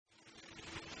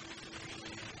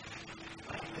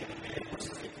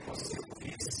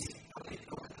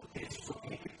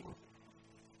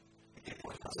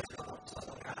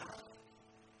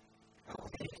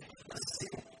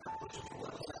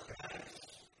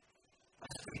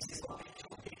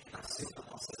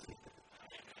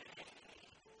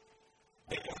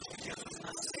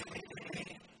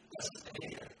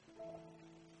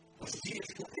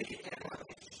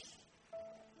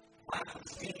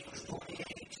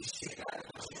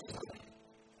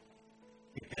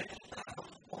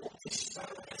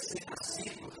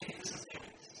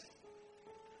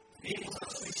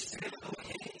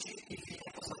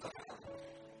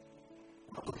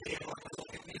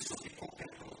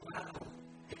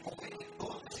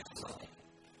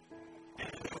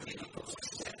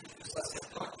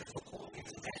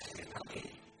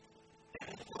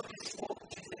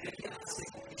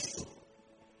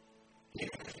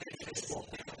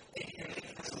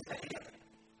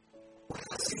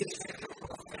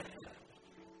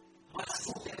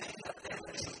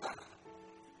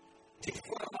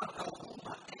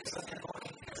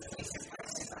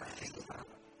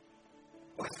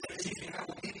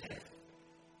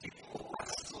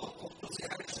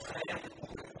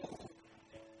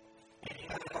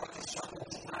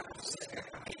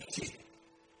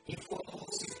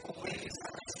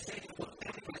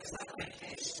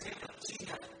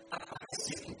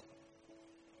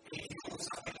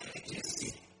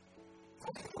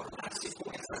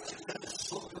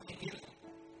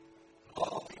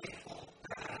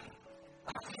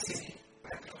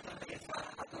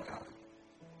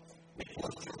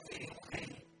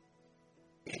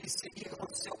Eles seguiram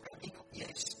o seu caminho e a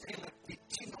estrela que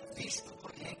tinham visto no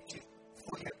Oriente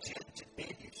foi adiante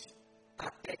deles,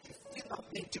 até que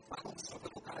finalmente parou sobre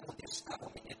o lugar onde estava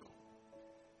o menino.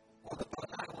 Quando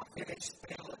tornaram a ver a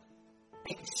estrela,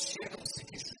 encheram-se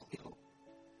de júbilo.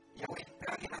 E ao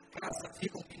entrarem na casa,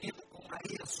 viram o menino com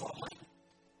Maria, sua mãe,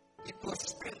 e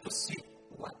prostrando-se,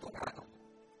 o adoraram.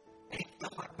 Então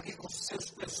abriram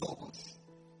seus tesouros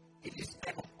e lhes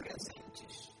deram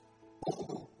presentes,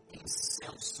 ouro,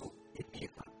 incenso e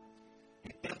mirra.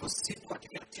 E tendo sido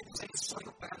advertidos em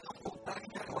sonho para não voltarem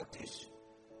a Herodes,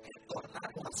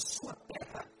 retornaram à sua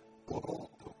terra por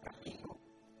outro caminho.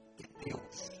 Que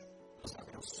Deus nos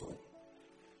abençoe.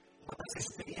 Uma das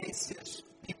experiências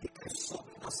bíblicas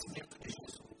sobre o nascimento de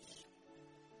Jesus.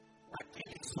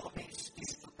 Aqueles homens que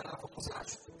estudavam os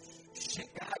astros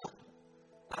chegaram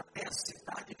até a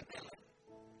cidade de Belém,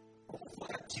 como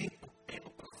fora dito pelo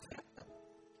profeta.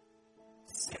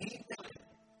 Seria em Belém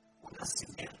o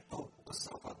nascimento do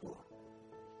Salvador.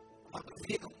 Quando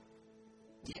viram,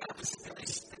 guiados pela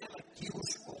estrela que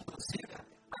os conduzira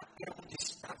até onde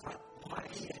estava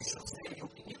Maria, José e o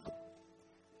menino,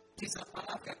 diz a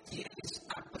palavra que eles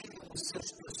abriram os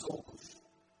seus tesouros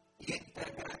e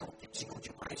entregaram o que tinham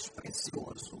de mais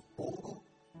precioso, ouro,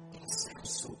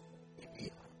 incenso e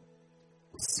mirra.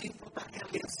 O símbolo da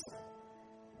realeza,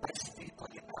 da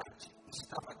espiritualidade,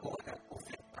 estava agora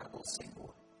ofertado ao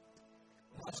Senhor.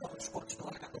 Nós vamos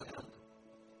continuar adorando.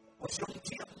 Hoje é um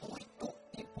dia muito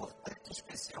importante e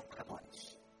especial para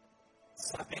nós.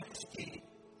 Sabemos que,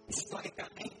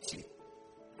 historicamente,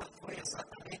 não foi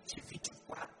exatamente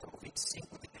 24 ou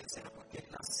 25 de dezembro que ele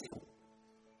nasceu,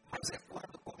 mas é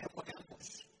quando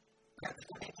comemoramos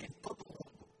praticamente em todo o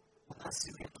mundo o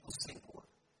nascimento do Senhor.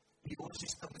 E hoje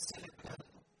estamos celebrando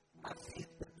a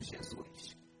vida de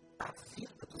Jesus, a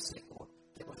vida do Senhor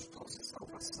que nos trouxe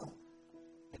salvação.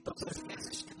 E todas as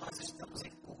vezes que nós estamos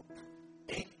em culto,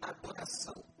 em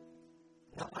adoração,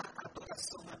 não há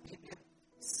adoração na Bíblia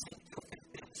sem que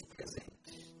ofertemos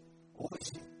presentes.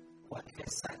 Hoje, o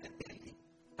aniversário é dele,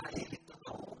 a ele toda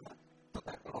a honra,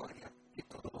 toda a glória e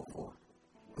todo o louvor.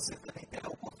 Você também terá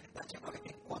a oportunidade agora,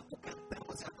 enquanto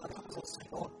cantamos e adoramos ao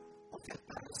Senhor,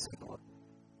 ofertar ao Senhor,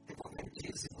 devolver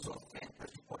dízimos,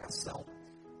 ofertas de coração,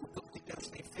 por tudo que Deus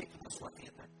tem feito na sua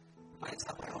vida. Mas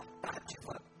a maior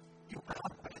dádiva e o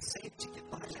maior presente que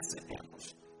nós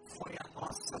recebemos foi a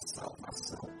nossa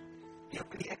salvação. E eu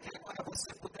queria que agora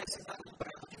você pudesse dar um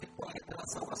brado de vitória pela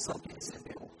salvação que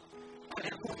recebeu.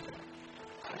 Aleluia,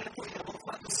 aleluia,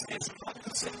 louvado seja o nome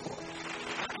do Senhor.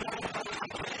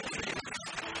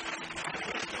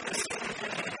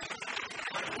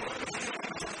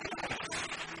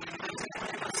 Mas é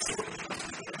para nascer os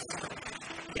nossos dias.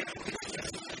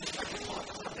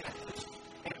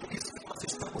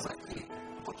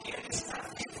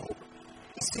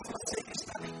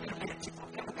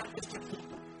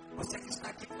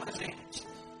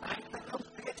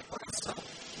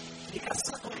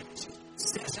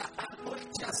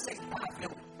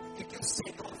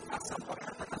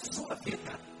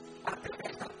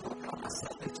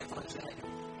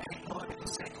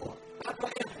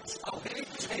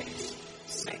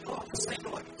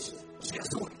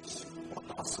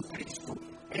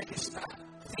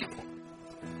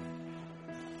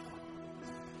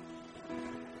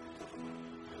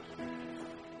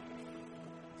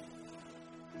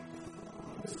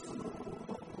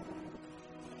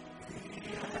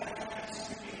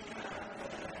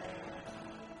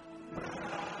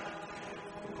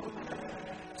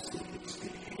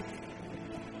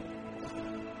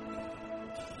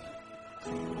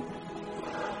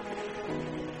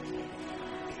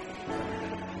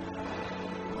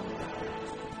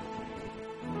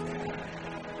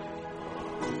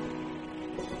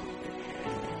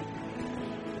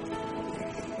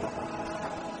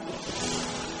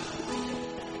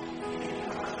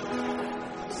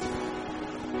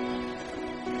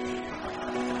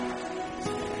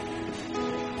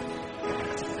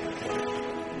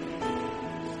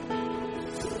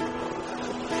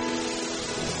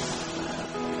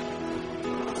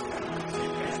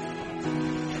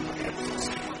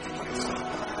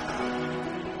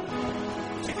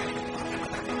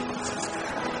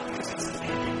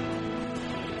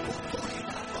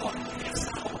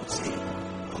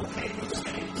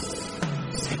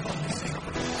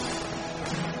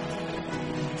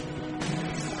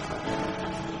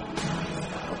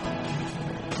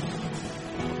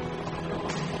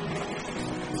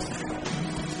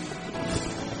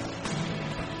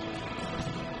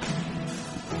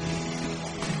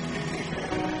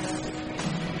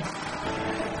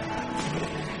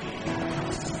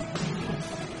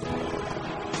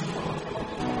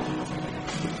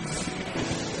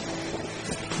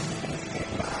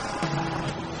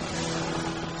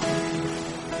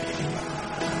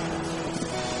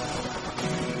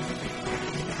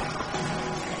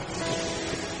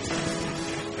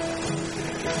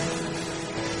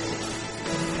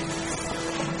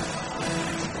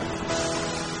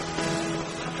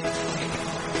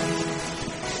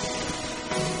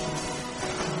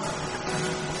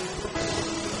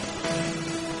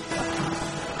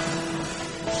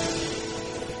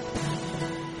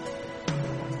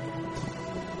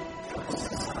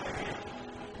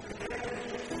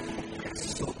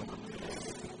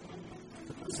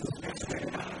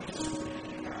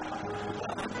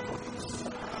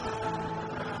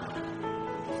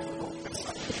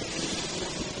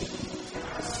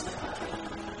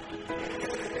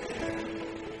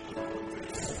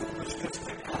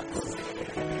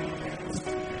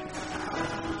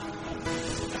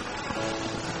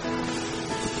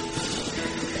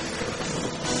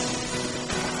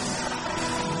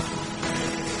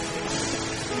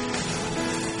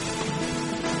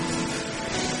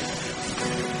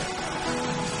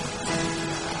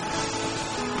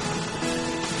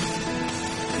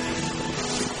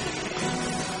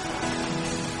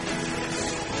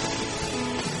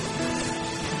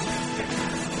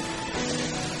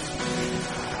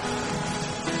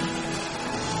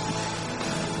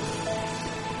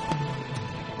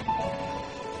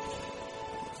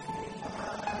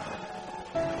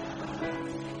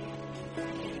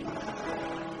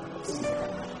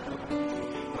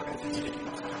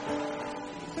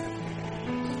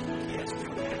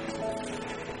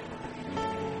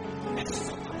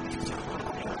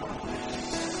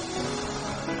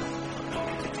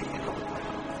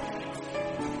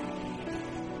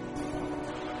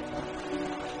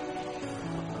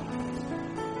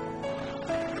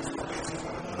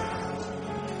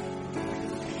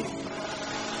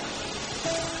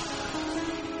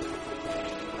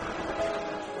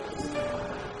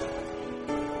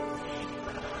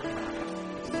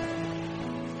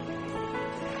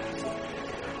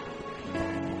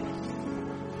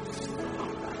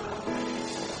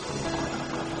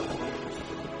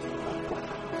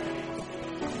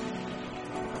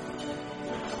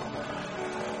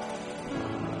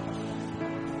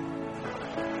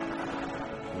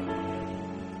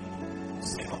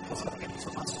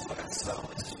 adoração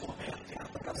nesse momento, em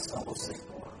adoração ao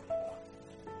Senhor.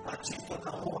 A Ti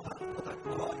toda honra, toda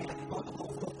glória, todo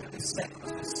louvor pelos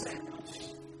séculos dos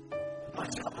séculos. Nós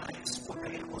jamais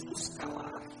poderemos nos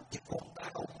calar de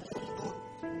contar ao mundo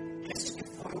este que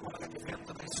foi o maior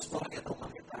evento da história da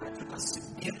humanidade, o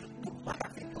nascimento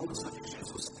maravilhoso de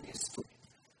Jesus Cristo.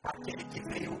 Aquele que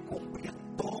veio cumprir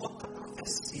toda a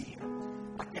profecia,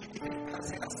 aquele que veio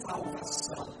trazer a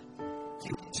salvação,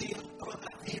 que um dia entrou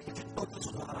na vida de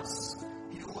todos nós.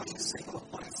 E hoje, Senhor,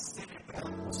 nós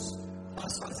celebramos,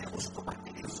 nós fazemos como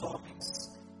aqueles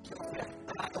homens que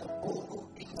ofertaram ouro,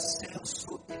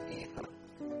 incenso e mirra.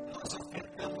 Nós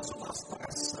ofertamos o nosso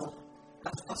coração,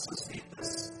 as nossas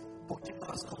vidas, porque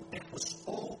nós não temos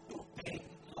outro bem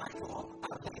maior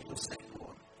além do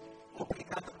Senhor.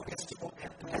 Obrigado por este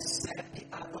momento. Recebe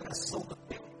a adoração do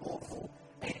teu povo,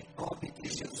 em nome de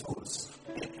Jesus.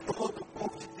 E todo o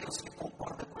povo de Deus que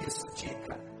concorda com isso,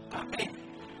 diga amém.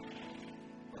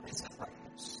 Podem sentar,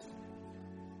 irmãos.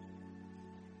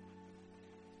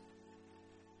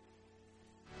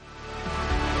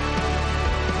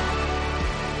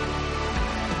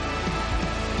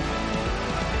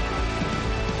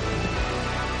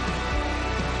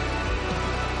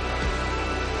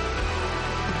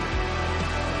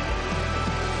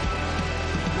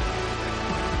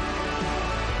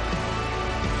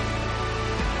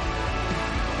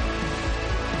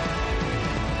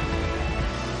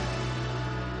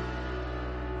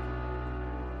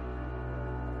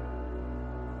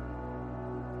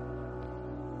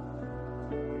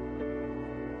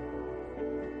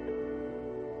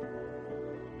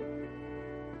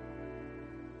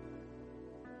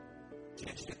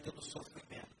 Diante de todo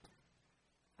sofrimento,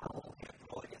 a honra e a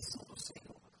glória são do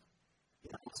Senhor, e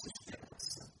a nossa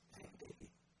esperança vem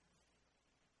dele.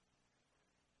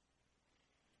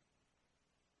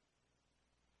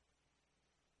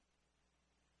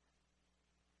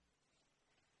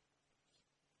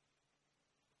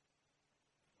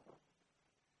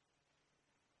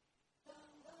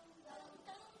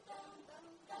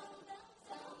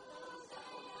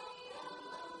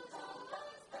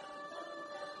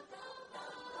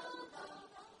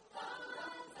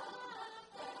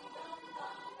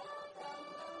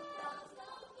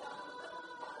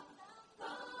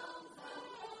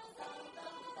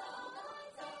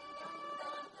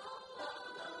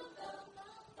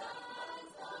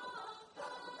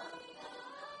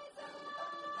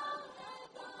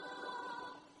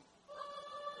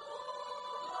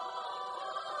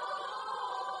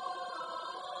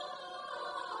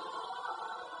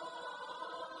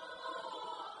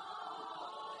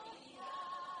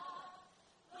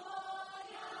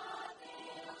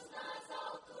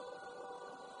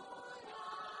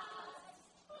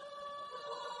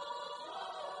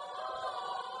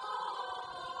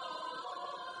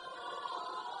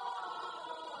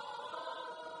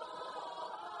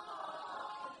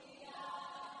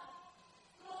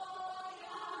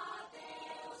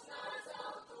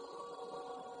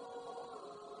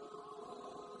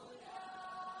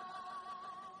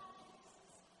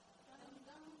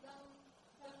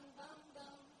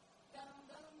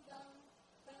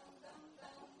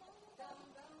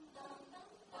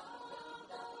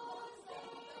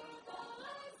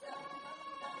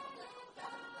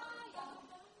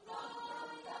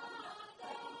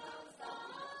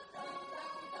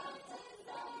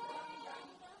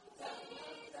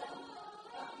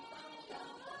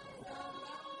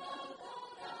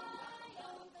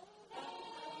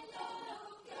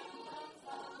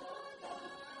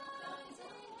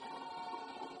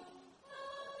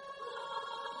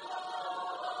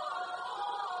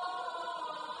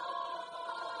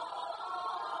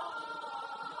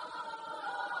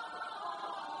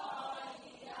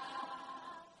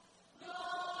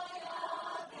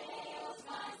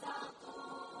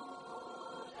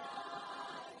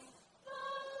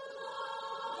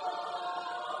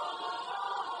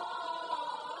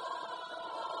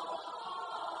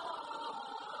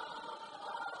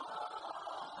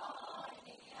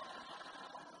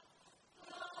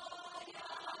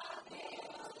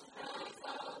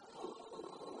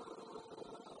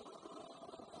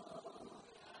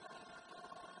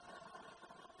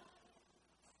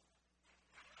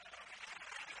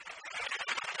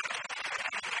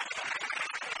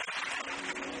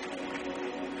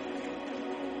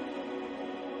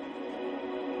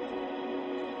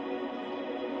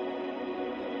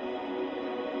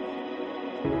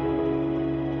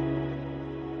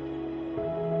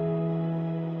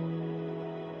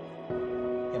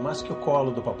 mais que o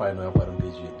colo do Papai Noel para um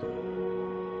pedido.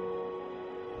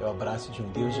 É o abraço de um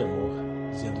Deus de amor,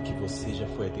 dizendo que você já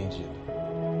foi atendido.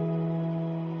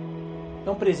 É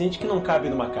um presente que não cabe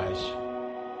numa caixa.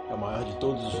 É o maior de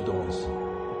todos os dons,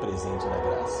 o presente da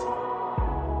graça.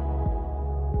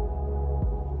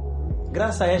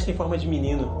 Graça esta em forma de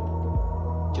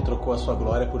menino, que trocou a sua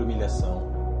glória por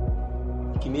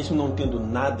humilhação, e que mesmo não tendo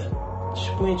nada,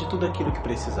 dispunha de tudo aquilo que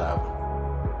precisava.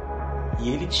 E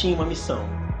ele tinha uma missão: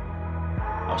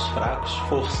 aos fracos,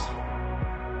 força;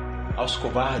 aos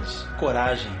covardes,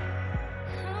 coragem;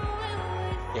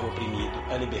 e ao oprimido,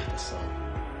 a libertação;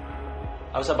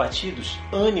 aos abatidos,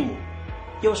 ânimo;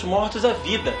 e aos mortos, a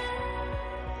vida;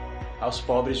 aos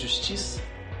pobres, justiça;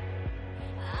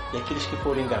 e àqueles que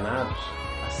foram enganados,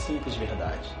 a simples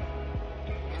verdade;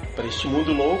 para este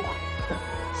mundo louco,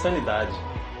 sanidade.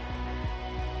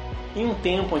 Em um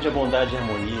tempo onde a bondade e a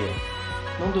harmonia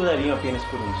não durariam apenas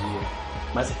por um dia,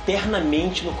 mas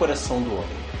eternamente no coração do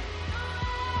homem.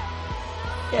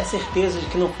 É a certeza de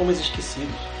que não fomos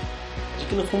esquecidos, de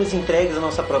que não fomos entregues à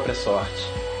nossa própria sorte.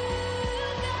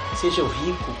 Seja o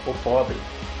rico ou pobre,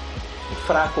 o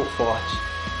fraco ou forte,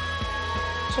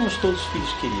 somos todos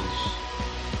filhos queridos.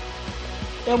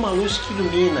 É uma luz que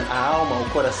ilumina a alma, o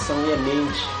coração e a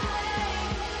mente.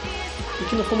 E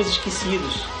que não fomos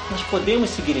esquecidos, nós podemos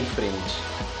seguir em frente.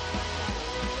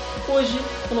 Hoje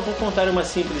eu não vou contar uma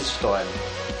simples história.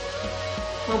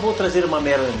 Não vou trazer uma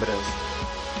mera lembrança.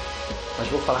 Mas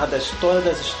vou falar da história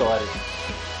das histórias.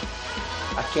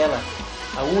 Aquela,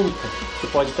 a única, que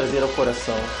pode trazer ao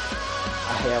coração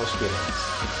a real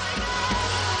esperança.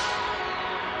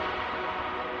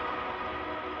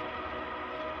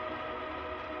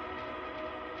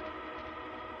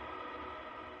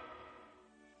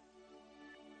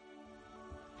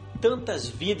 Tantas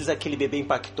vidas aquele bebê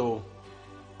impactou.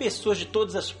 Pessoas de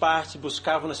todas as partes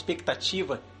buscavam na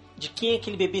expectativa de quem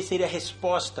aquele bebê seria a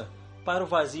resposta para o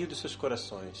vazio dos seus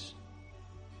corações.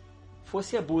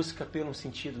 Fosse a busca pelo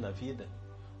sentido na vida,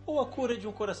 ou a cura de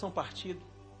um coração partido,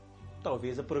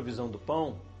 talvez a provisão do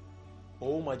pão,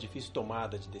 ou uma difícil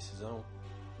tomada de decisão,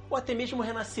 ou até mesmo o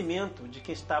renascimento de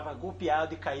quem estava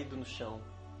golpeado e caído no chão.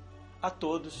 A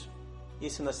todos,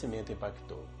 esse nascimento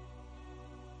impactou.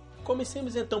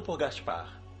 Comecemos então por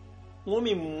Gaspar, um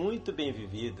homem muito bem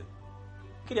vivido,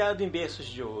 criado em berços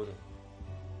de ouro.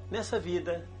 Nessa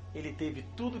vida, ele teve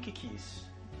tudo o que quis,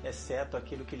 exceto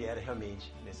aquilo que lhe era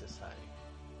realmente necessário.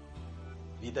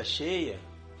 Vida cheia,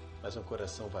 mas um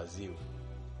coração vazio.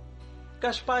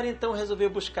 Gaspar então resolveu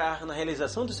buscar na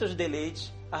realização dos seus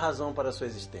deleites a razão para a sua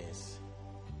existência.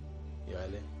 E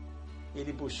olha,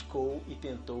 ele buscou e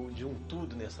tentou de um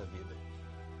tudo nessa vida.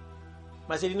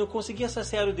 Mas ele não conseguia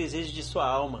saciar o desejo de sua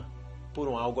alma por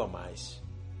um algo a mais.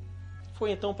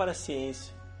 Foi então para a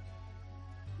ciência.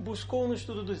 Buscou no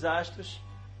estudo dos astros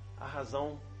a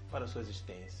razão para a sua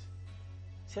existência.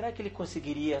 Será que ele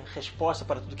conseguiria resposta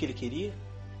para tudo que ele queria?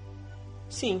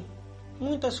 Sim,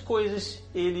 muitas coisas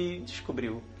ele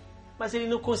descobriu, mas ele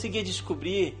não conseguia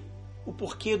descobrir o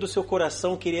porquê do seu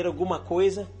coração querer alguma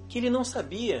coisa que ele não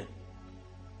sabia.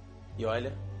 E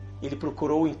olha, ele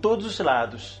procurou em todos os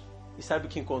lados. E sabe o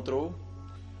que encontrou?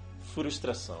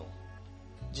 Frustração.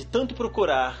 De tanto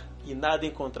procurar e nada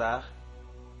encontrar,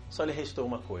 só lhe restou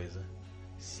uma coisa: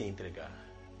 se entregar.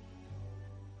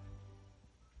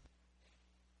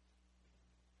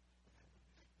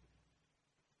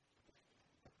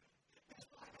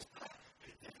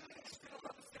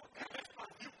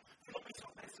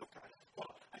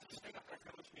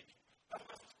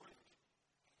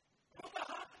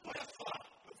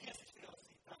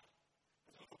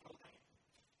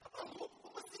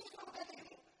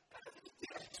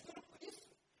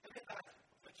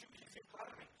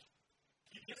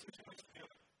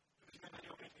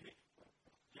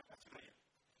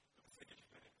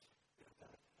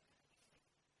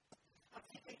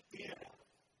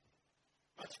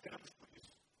 Esperamos por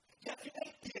isso. E a vida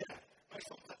inteira nós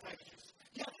vamos atrás disso.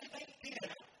 E a vida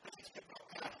inteira a gente quer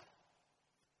procurar.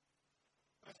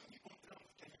 Nós não encontramos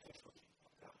o que a gente achou de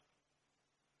encontrar.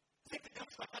 Sempre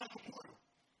temos batalha no muro.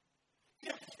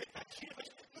 Temos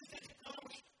expectativas, nos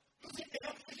dedicamos, nos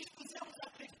esperamos, nos dispusemos a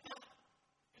acreditar.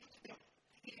 E não tivemos.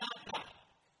 E nada.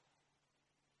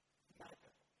 Nada.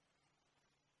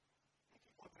 O que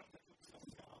encontramos é tudo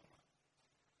sobre a alma.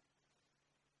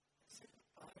 Sempre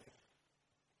para.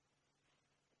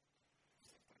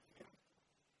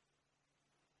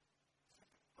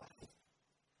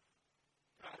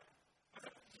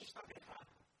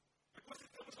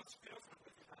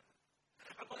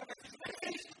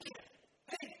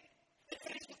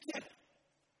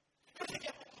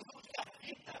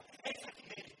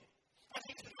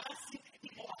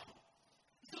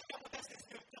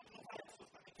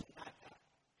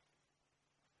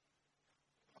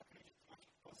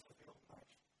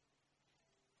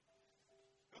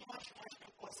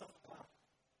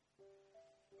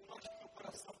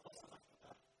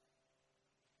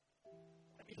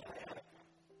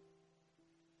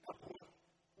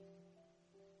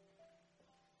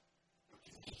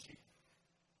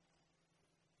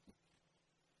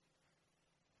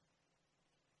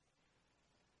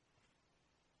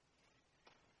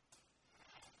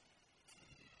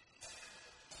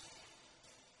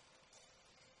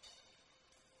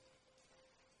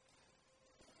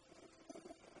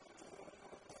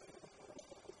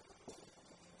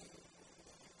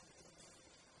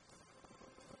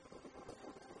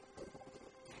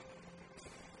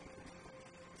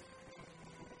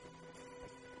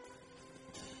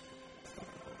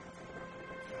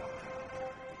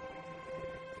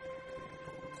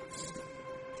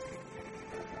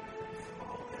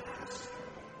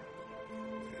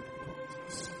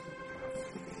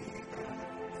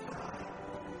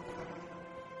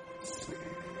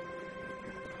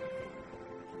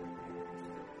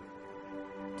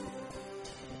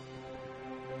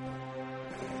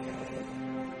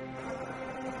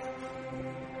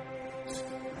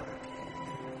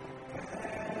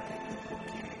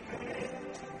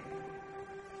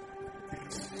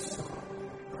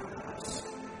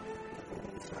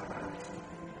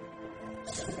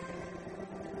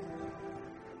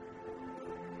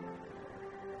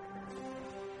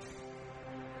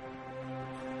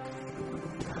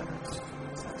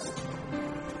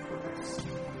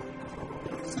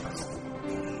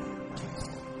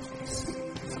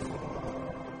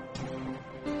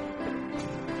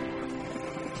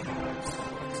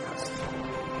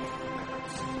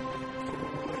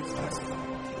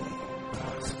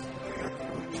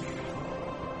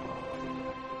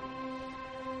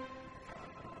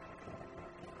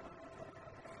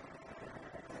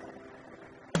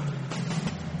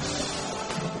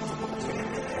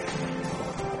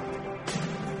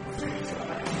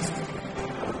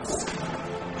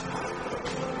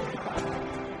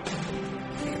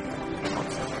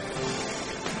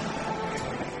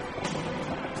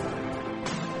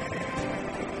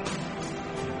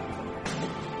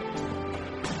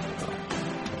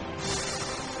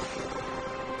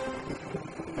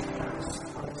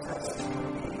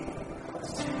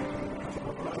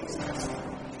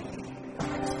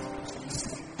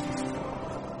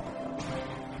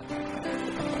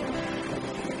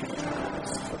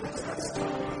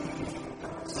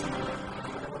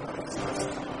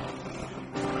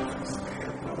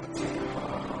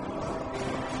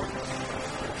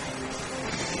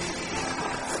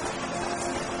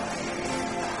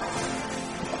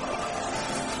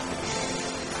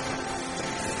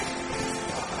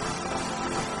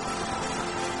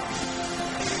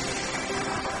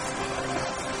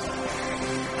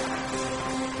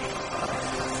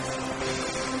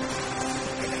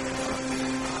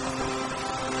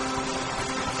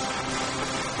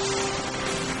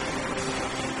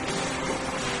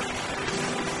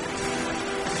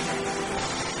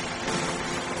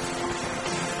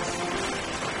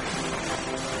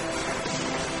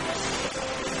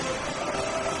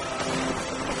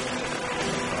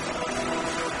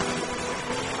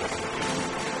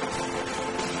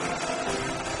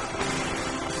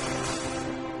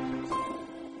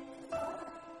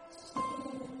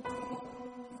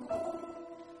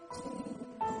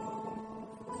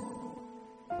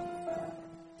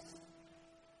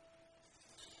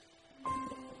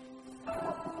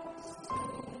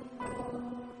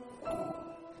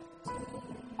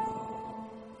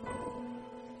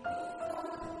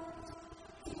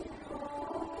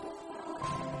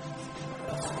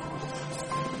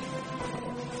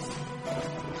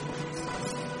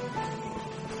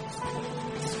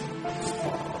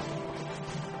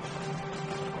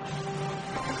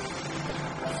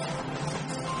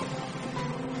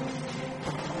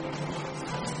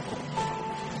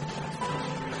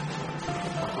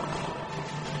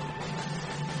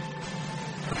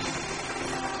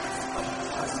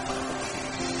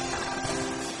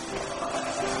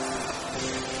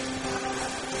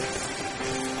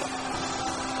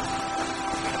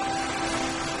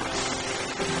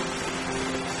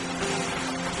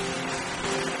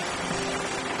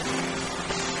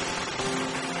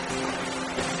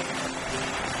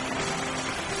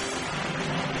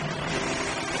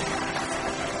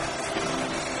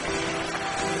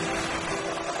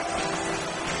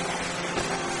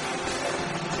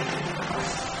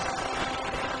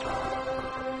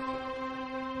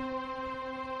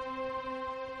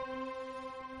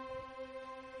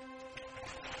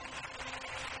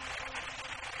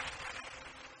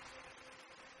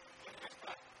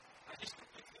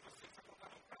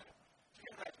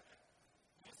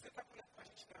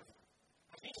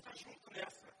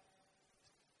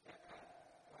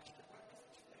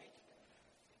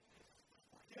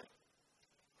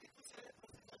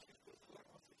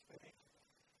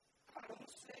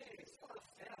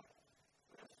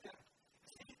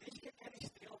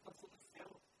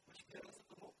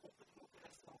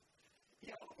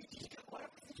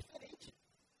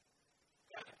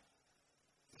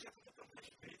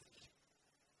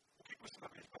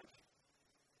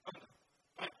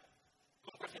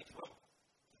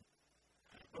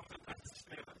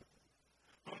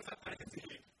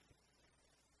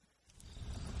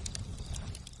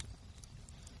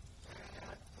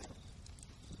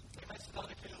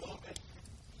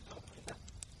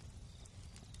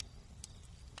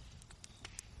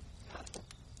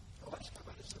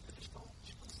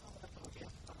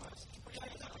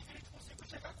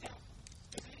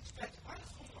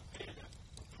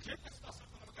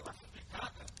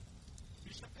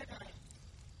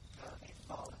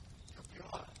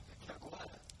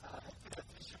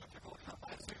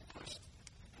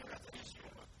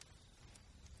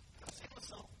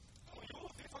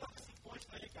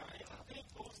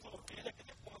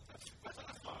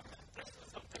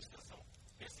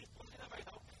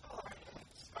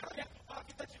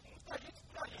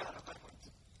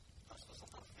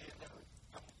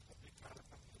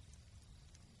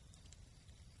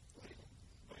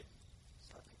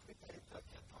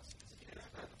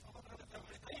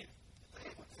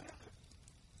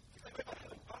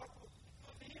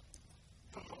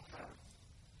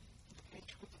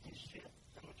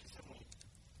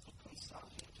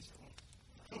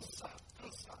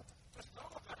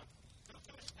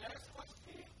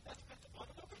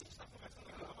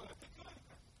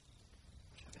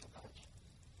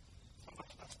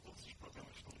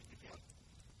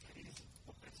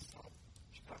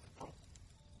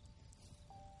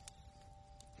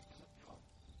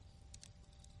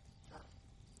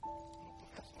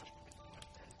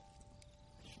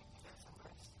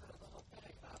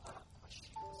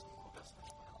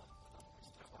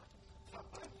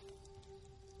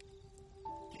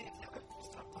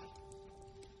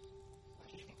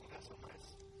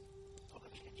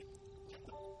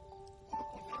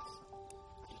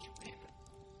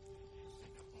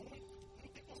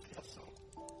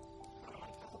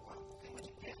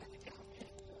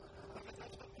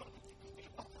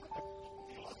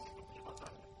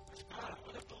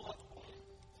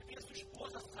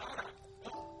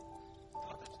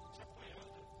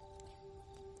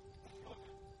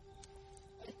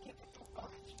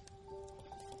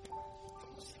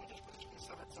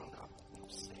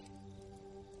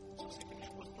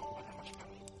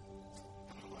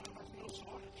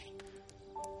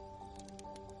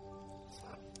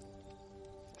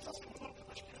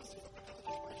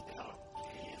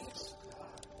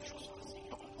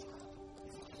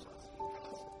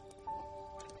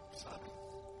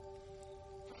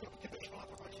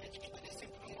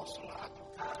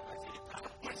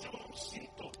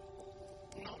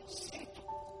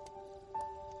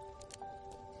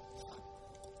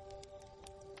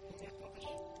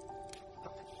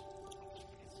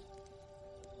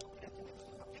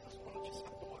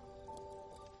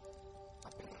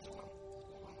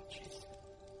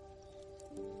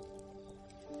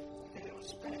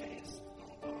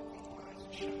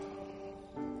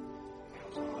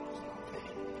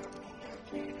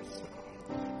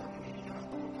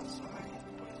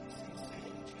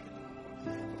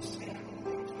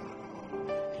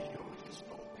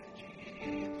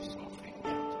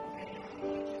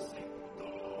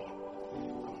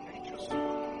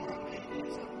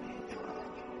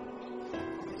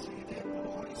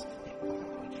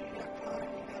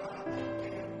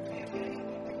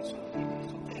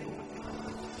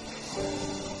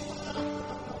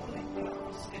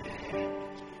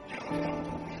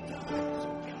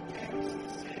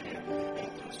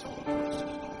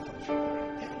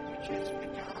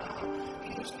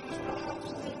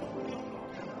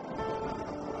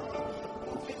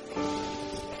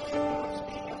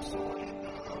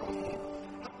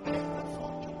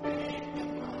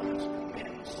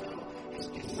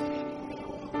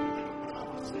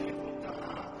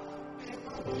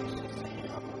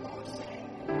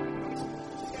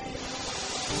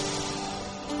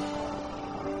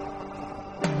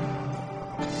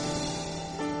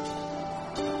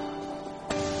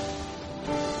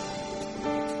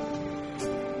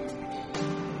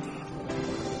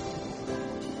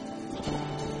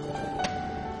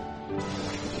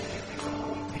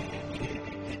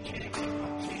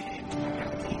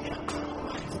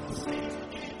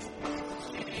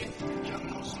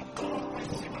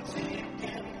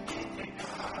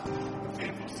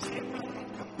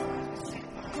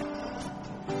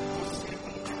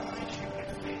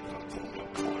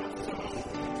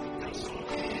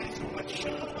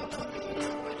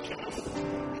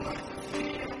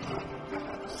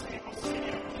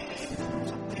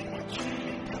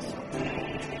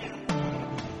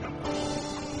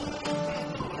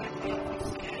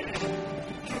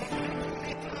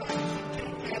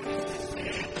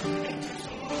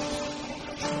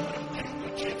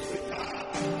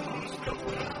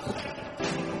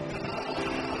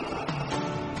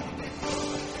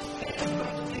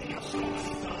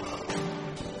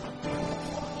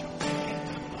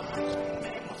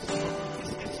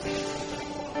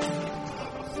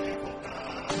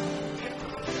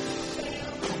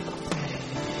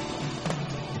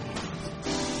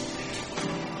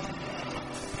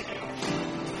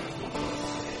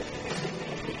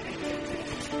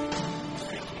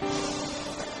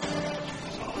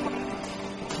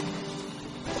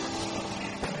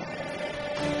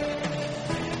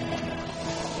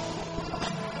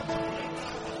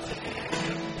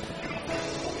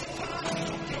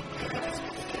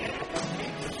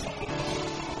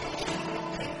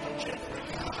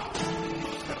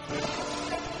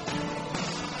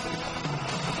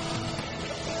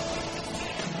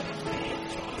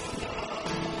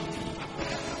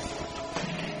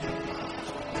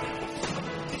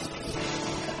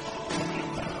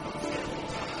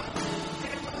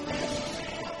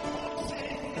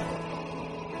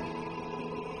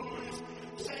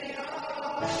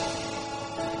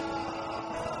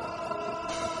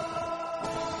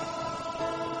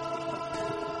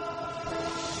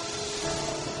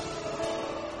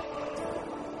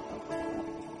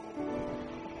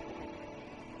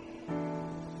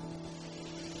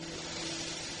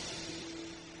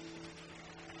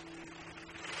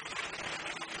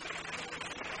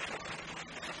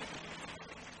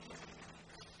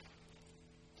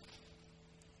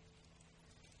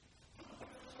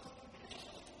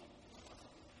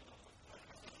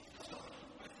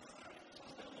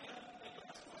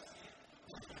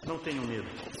 Não tenham medo.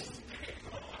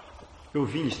 Eu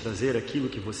vim lhes trazer aquilo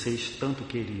que vocês tanto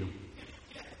queriam.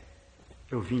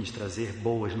 Eu vim lhes trazer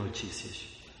boas notícias.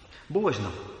 Boas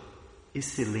não,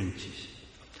 excelentes.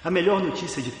 A melhor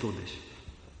notícia de todas.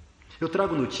 Eu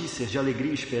trago notícias de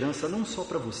alegria e esperança não só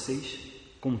para vocês,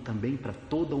 como também para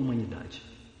toda a humanidade.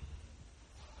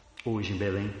 Hoje em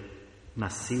Belém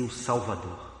nasceu o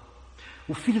Salvador,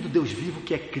 o Filho do Deus vivo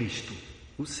que é Cristo,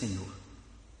 o Senhor.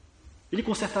 Ele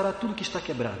consertará tudo que está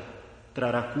quebrado,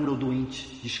 trará cura ao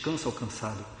doente, descanso ao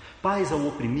cansado, paz ao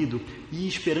oprimido e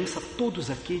esperança a todos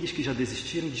aqueles que já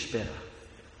desistiram de esperar.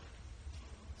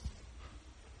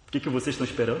 O que vocês estão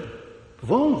esperando?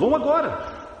 Vão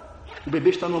agora! O bebê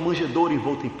está numa manjedoura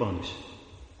envolto em panos.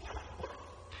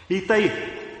 E está aí.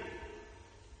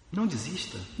 Não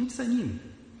desista, não desanime.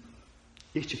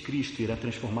 Este Cristo irá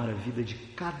transformar a vida de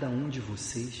cada um de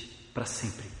vocês para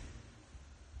sempre.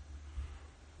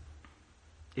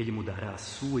 Ele mudará a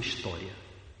sua história.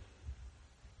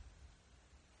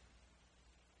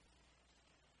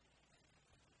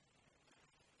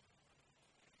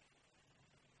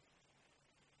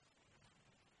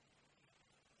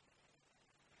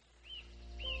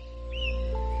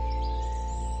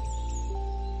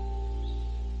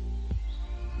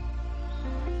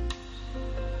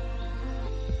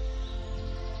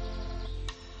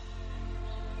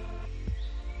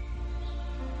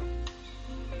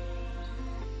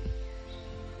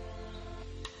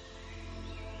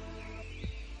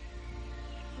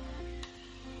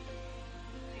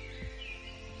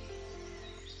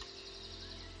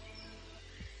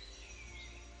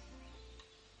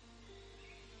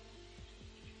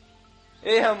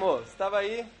 Ei, amor, você tava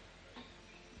aí?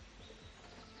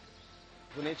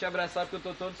 Vou nem te abraçar porque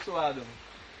eu tô todo suado.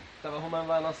 Tava arrumando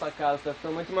lá a nossa casa, tá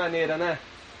ficando muito maneira, né?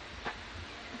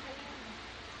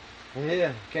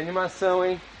 Que animação,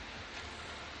 hein?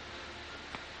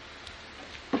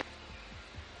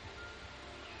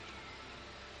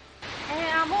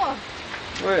 Amor,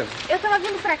 Oi. eu tava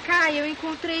vindo pra cá e eu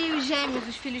encontrei os gêmeos,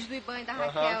 os filhos do Iban e da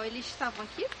Raquel. Eles estavam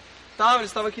aqui? Eles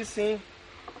estavam aqui sim.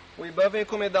 O Iban veio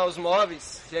encomendar os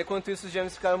móveis, e aí, enquanto isso os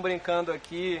gêmeos ficaram brincando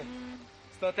aqui.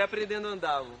 Estão até aprendendo a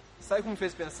andar, amor. Sabe o que me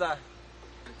fez pensar?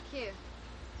 O quê?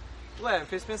 Me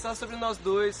fez pensar sobre nós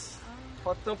dois.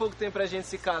 Falta tão pouco tempo pra gente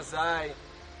se casar e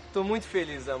tô muito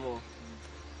feliz, amor.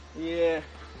 E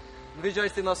no vídeo de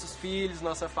ter nossos filhos,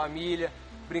 nossa família,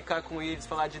 brincar com eles,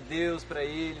 falar de Deus pra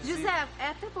eles. José, é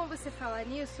até bom você falar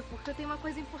nisso, porque eu tenho uma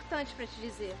coisa importante pra te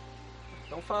dizer.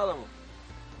 Então fala, amor.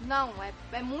 Não,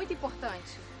 é muito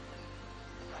importante.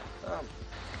 Tá.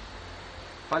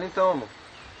 Fala então, amor.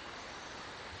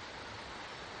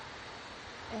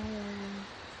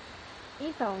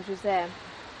 Então, José,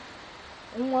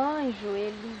 um anjo,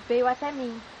 ele veio até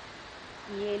mim.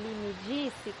 E ele me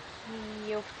disse que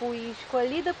eu fui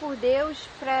escolhida por Deus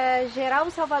para gerar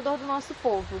o Salvador do nosso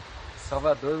povo.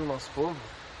 Salvador do nosso povo?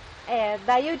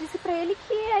 Daí eu disse para ele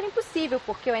que era impossível,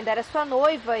 porque eu ainda era sua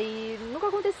noiva e nunca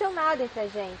aconteceu nada entre a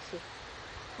gente.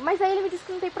 Mas aí ele me disse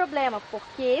que não tem problema,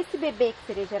 porque esse bebê que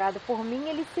seria gerado por mim,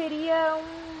 ele seria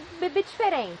um bebê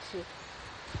diferente.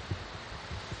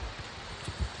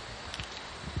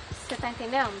 Você tá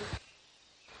entendendo?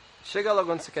 Chega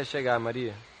logo onde você quer chegar,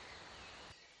 Maria.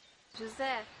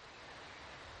 José,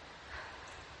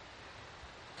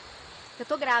 eu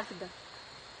tô grávida.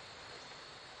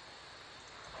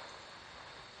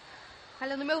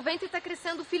 Olha, no meu ventre está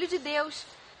crescendo o Filho de Deus,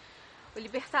 o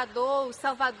Libertador, o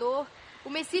Salvador,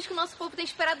 o Messias que o nosso povo tem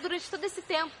esperado durante todo esse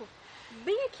tempo.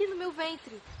 Bem aqui no meu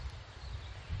ventre.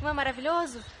 Não é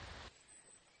maravilhoso?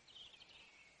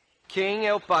 Quem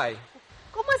é o pai?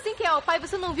 Como assim quem é o pai?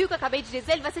 Você não viu o que eu acabei de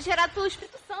dizer? Ele vai ser gerado pelo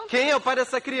Espírito Santo. Quem é o pai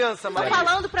dessa criança, Tô Maria?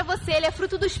 falando pra você, ele é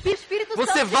fruto do Espírito Santo.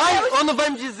 Você de vai Deus. ou não vai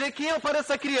me dizer quem é o pai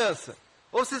dessa criança?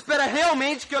 Ou você espera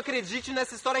realmente que eu acredite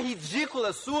nessa história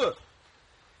ridícula sua?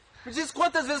 Me diz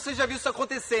quantas vezes você já viu isso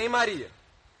acontecer, hein, Maria?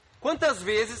 Quantas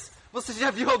vezes você já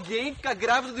viu alguém ficar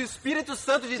grávida do Espírito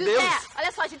Santo de José, Deus?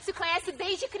 olha só, a gente se conhece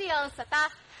desde criança,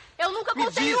 tá? Eu nunca Me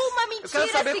contei diz. uma Eu mentira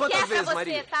quero saber sequer quantas pra vezes, você,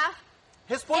 Maria. tá?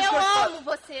 Responde Eu que falo. amo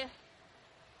você.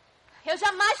 Eu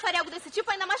jamais faria algo desse tipo,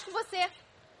 ainda mais com você.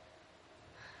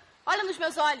 Olha nos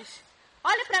meus olhos.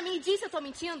 Olha pra mim e diz se eu tô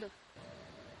mentindo.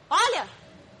 Olha!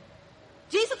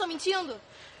 Diz se eu tô mentindo.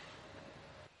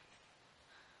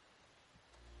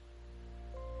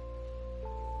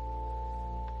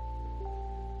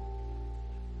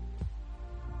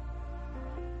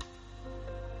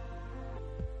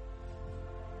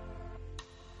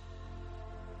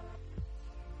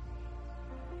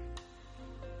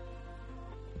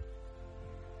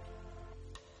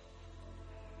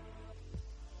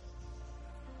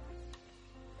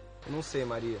 Não sei,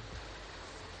 Maria.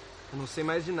 Eu não sei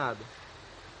mais de nada.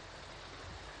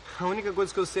 A única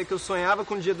coisa que eu sei é que eu sonhava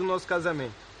com o dia do nosso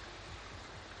casamento.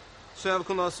 Sonhava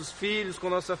com nossos filhos, com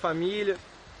nossa família.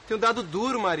 Tenho dado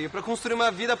duro, Maria, para construir uma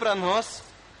vida para nós.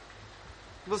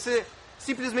 Você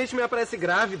simplesmente me aparece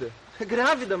grávida.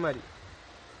 Grávida, Maria.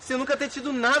 Se eu nunca ter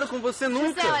tido nada com você,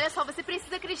 nunca. José, olha só, você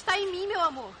precisa acreditar em mim, meu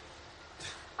amor.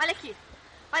 Olha aqui,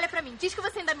 olha pra mim, diz que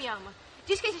você ainda me ama.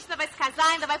 Diz que a gente ainda vai se casar,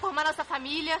 ainda vai formar nossa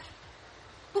família.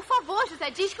 Por favor, José,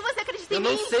 diz que você acredita em mim.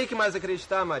 Eu não sei o que mais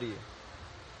acreditar, Maria.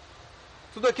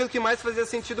 Tudo aquilo que mais fazia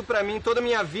sentido pra mim toda a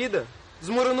minha vida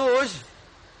desmoronou hoje.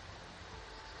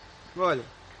 Olha,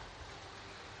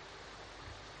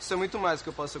 isso é muito mais do que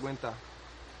eu posso aguentar.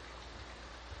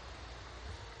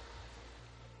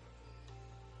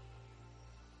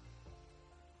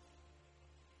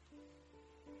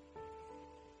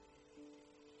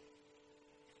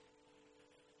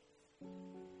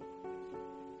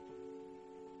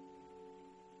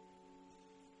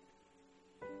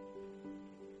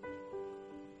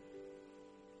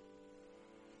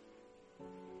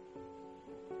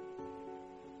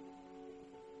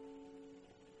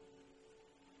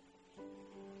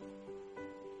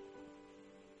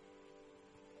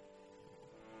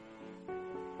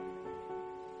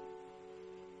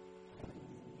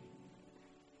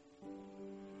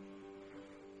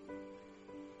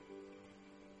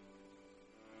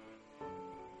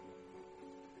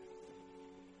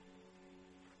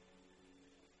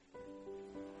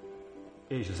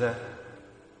 Ei, José.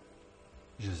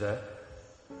 José.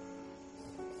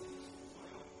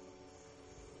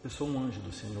 Eu sou um anjo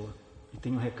do Senhor e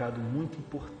tenho um recado muito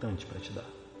importante para te dar.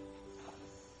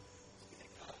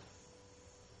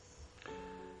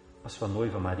 A sua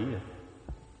noiva Maria,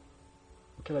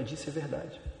 o que ela disse é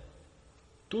verdade.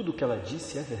 Tudo o que ela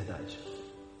disse é verdade.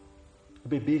 O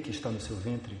bebê que está no seu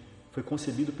ventre foi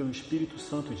concebido pelo Espírito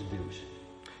Santo de Deus.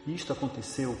 E isto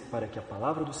aconteceu para que a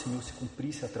palavra do Senhor se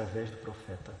cumprisse através do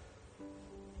profeta.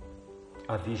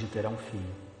 A virgem terá um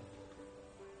filho,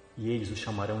 e eles o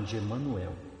chamarão de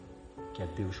Emanuel, que é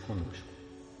Deus conosco.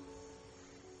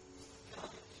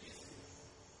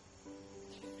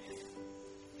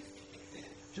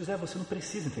 José, você não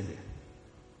precisa entender.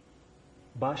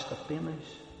 Basta apenas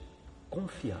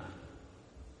confiar.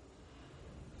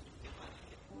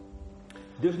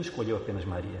 Deus não escolheu apenas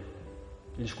Maria.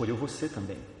 Ele escolheu você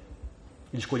também.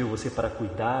 Ele escolheu você para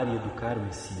cuidar e educar o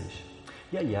Messias.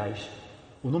 E, aliás,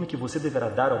 o nome que você deverá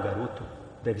dar ao garoto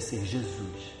deve ser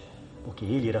Jesus, porque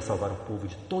ele irá salvar o povo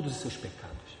de todos os seus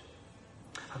pecados.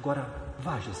 Agora,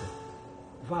 vá, José.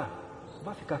 Vá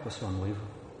ficar com a sua noiva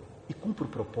e cumpra o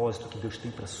propósito que Deus tem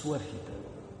para a sua vida.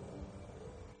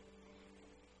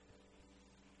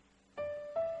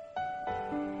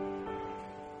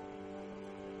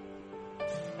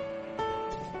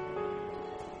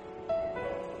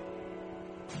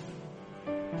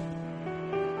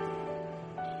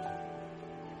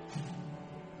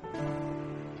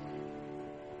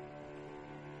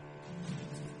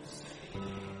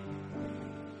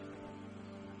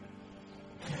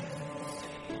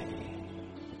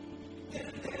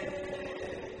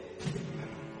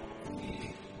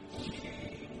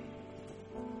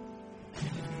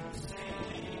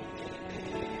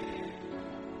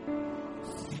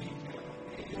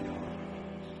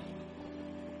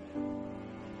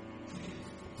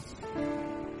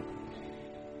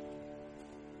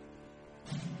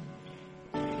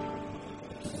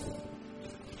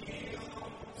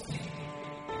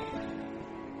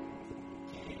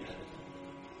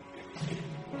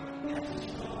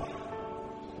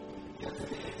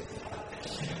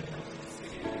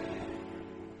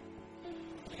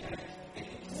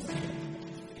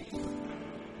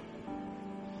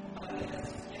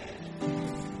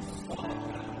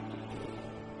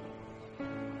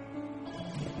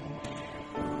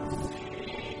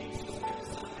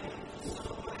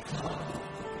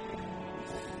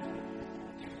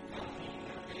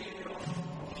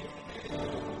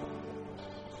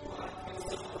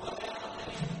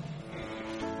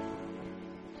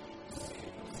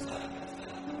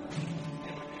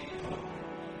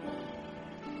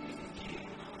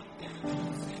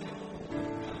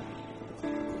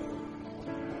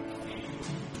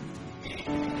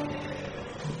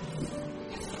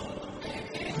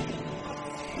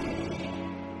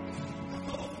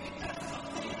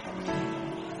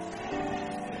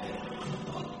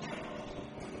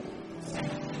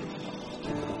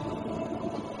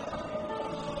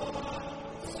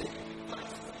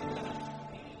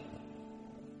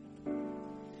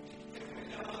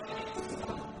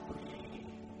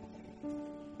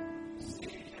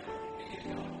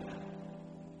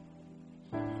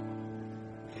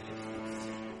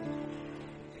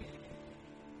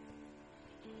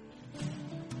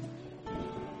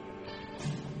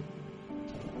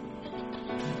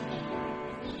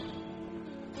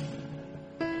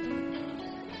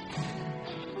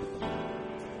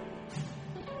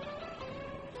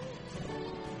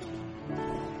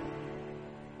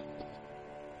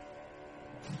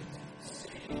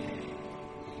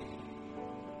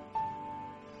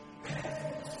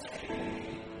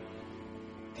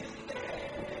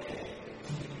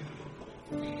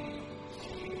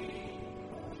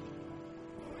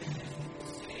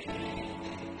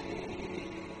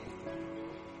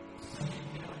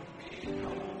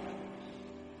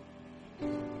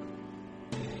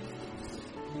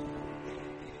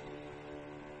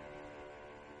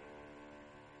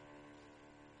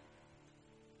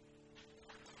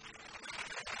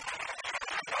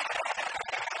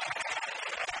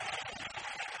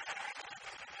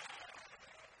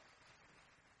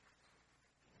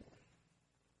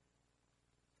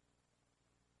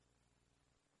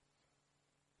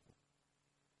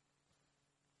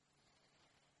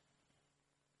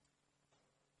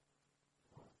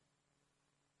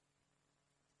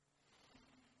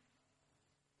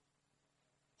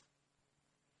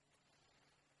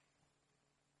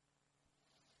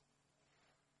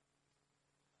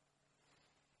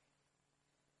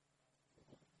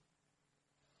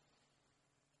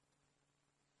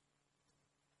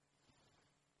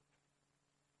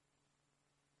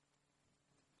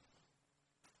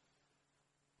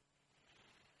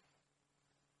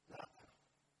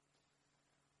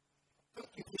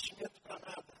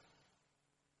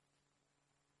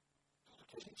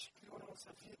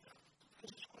 nossa vida, tudo que a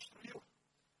gente construiu,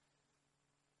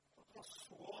 todo o nosso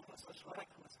suor, nossas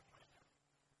lágrimas,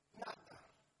 nada.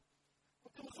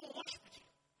 Não temos um hóspede.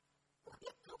 Por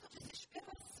que tanto desespero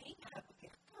assim,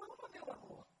 Abner? Calma, meu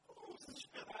amor. Como não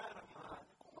desesperar, amada?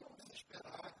 Como não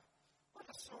desesperar?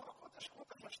 Olha só quantas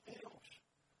contas nós temos.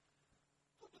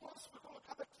 Tudo nosso foi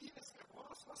colocado aqui nesse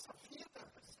negócio, nossa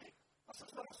vida, assim,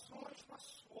 nossas orações,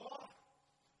 nosso suor,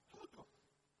 tudo.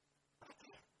 Para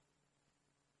quê?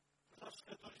 Os nossos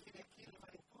credores virem aqui e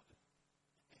levarem tudo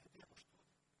e perdermos tudo.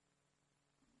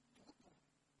 Tudo?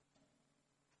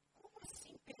 Como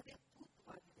assim perder tudo,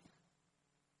 Abner?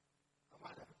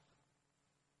 Amada,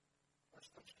 nós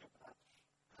estamos quebrados.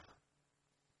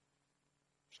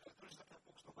 Os credores daqui a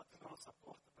pouco estão batendo na nossa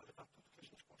porta para levar tudo que a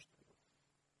gente construiu.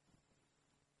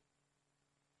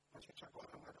 A gente agora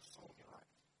não era só um milagre.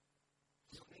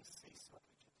 Eu nem sei se eu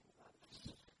acredito em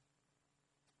milagres.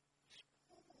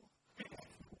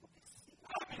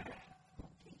 O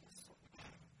que é isso?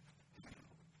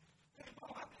 Meu irmão,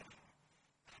 Abner.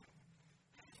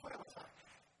 Foi Lazar.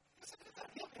 Meu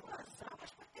secretário, meu Lazar,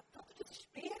 mas por que tanto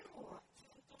desespero? Vocês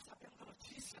não estão sabendo da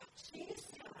notícia?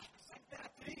 Notícia?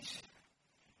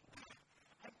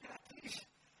 A imperatriz,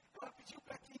 ela pediu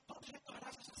para que todos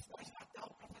retornassem à sua cidade de Natal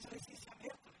para fazer o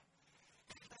licenciamento.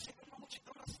 Está chegando uma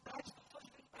multidão na cidade, estão todos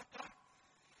vindo para cá.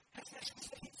 Mas você acha que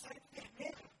se a gente sair do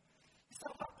vermelho e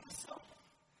salvar a pensão?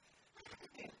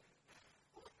 Olha,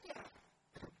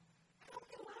 é um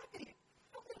milagre.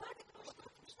 É um milagre que nós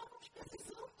tanto estávamos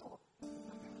precisando.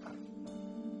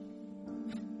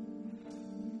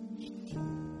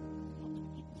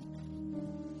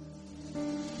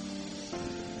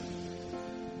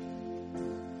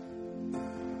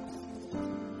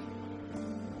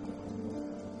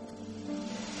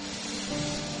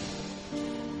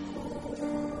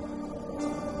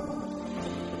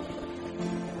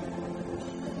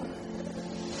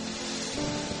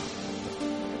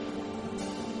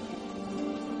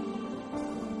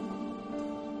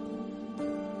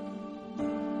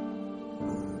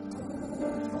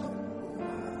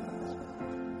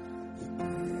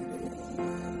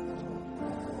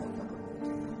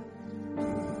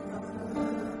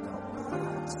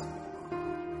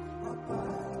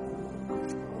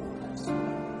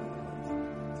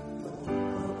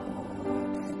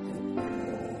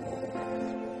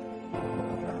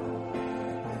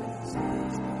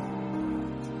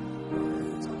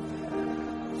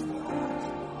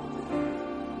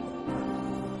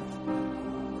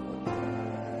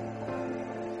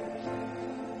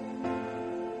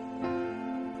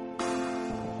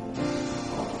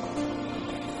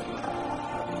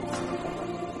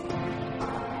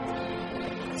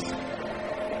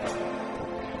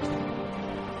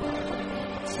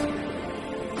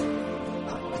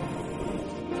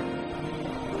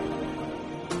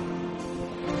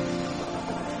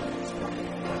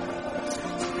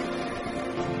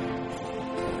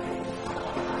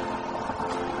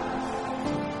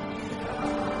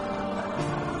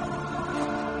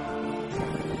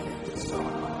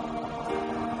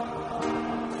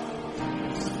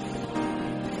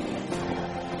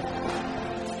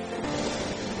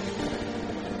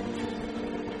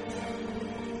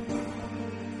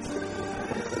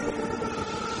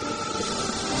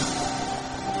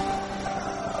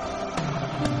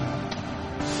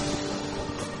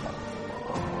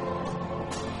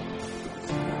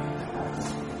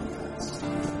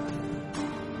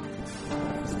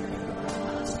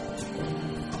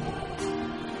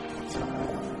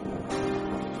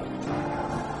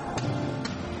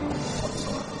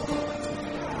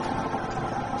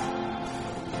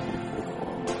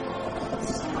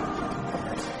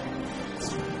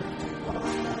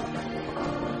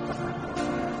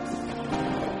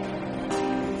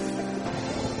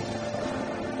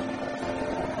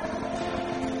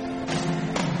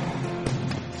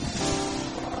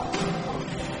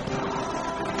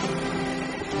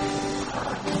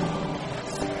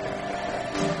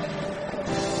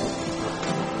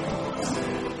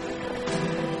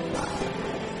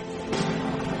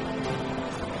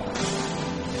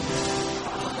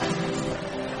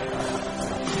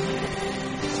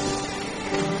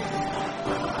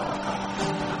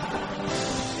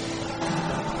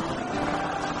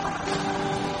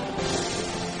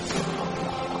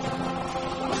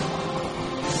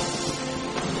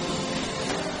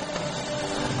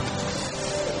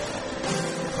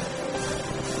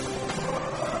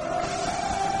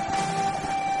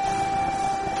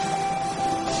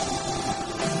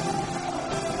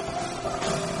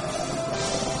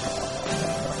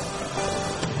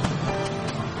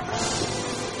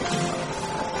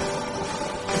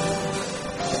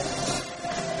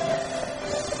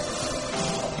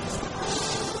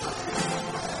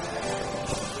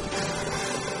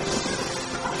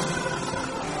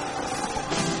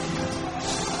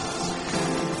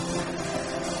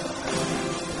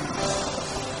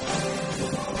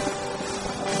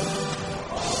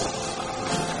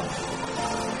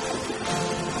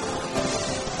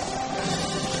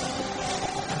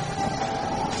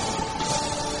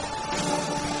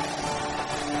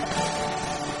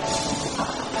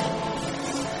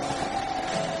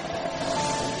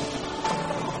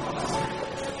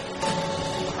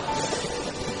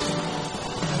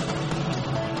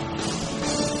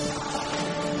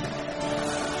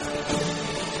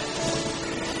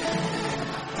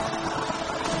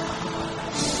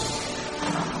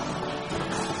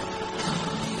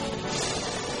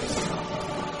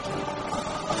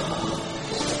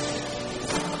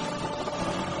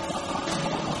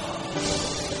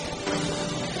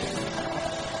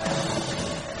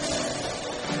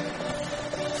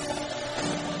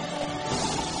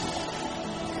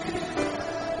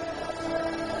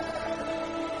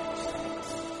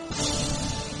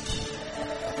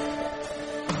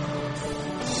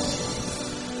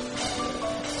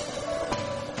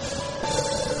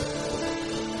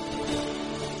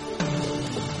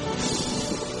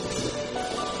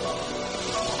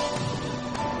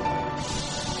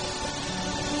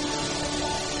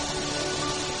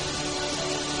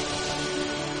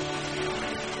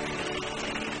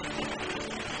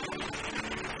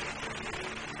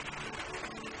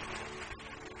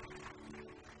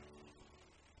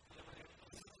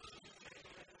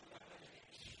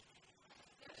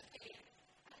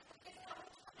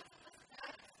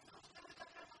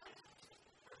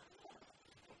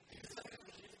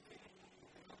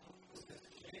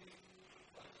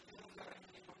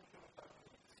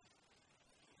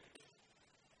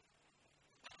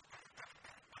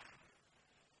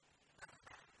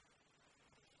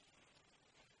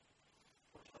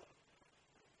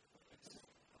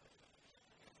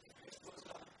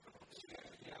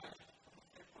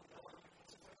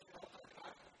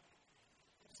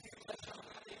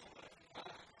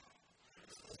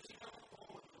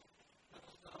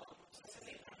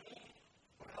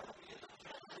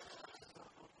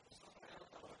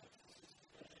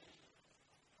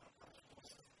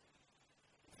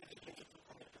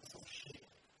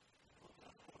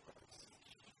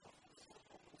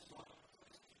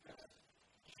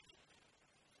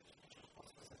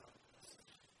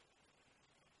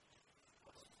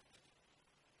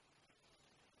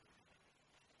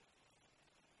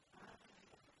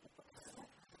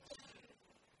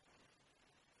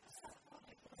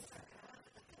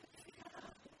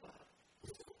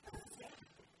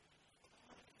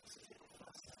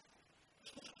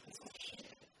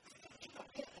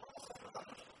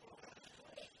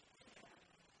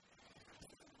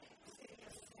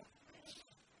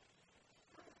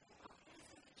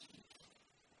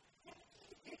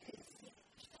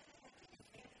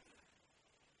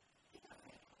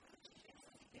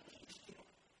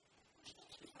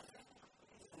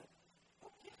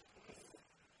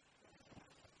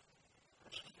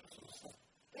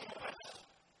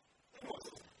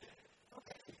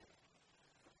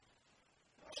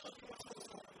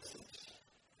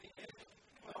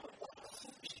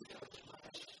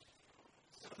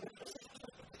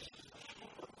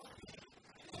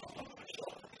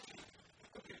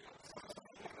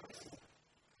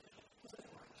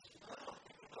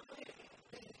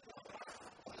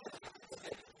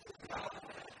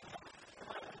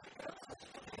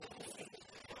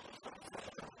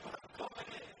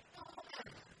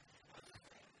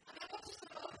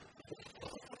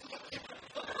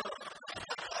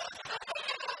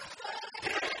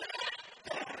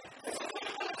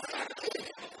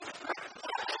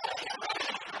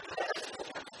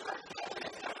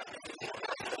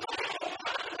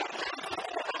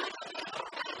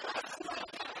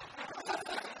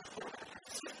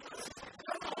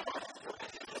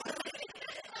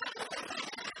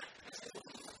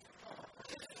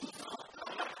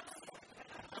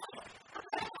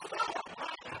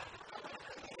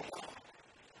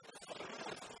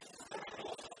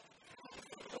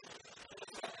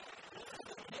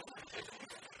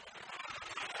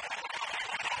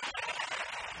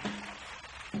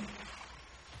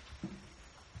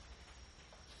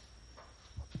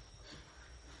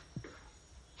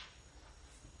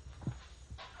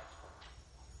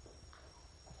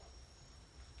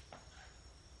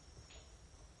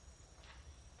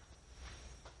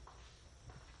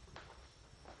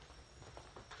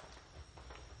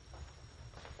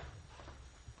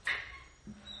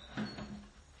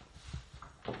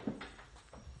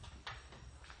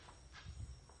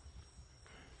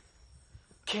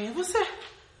 Quem é você?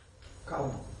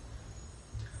 Calma.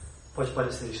 Pode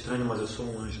parecer estranho, mas eu sou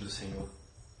um anjo do Senhor.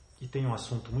 E tenho um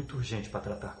assunto muito urgente para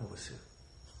tratar com você.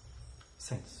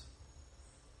 Sente-se.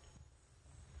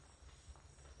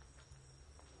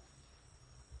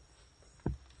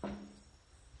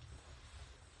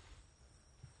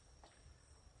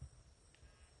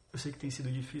 Eu sei que tem sido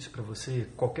difícil para você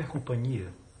qualquer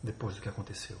companhia depois do que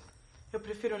aconteceu. Eu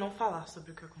prefiro não falar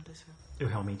sobre o que aconteceu. Eu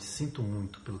realmente sinto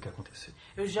muito pelo que aconteceu.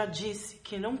 Eu já disse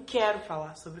que não quero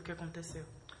falar sobre o que aconteceu.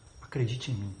 Acredite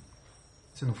em mim.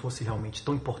 Se não fosse realmente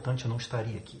tão importante, eu não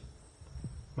estaria aqui.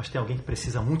 Mas tem alguém que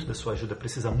precisa muito da sua ajuda,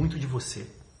 precisa muito de você.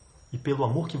 E pelo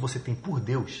amor que você tem por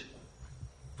Deus,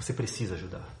 você precisa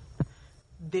ajudar.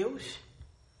 Deus?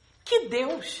 Que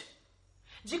Deus?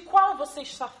 De qual você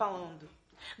está falando?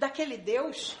 Daquele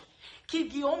Deus que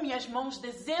guiou minhas mãos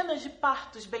dezenas de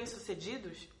partos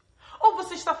bem-sucedidos? Ou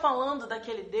você está falando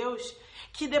daquele Deus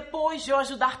que depois de eu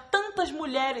ajudar tantas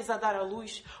mulheres a dar à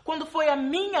luz, quando foi a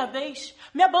minha vez,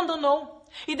 me abandonou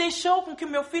e deixou com que o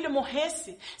meu filho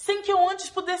morresse sem que eu antes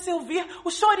pudesse ouvir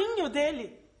o chorinho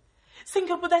dele, sem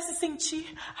que eu pudesse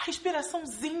sentir a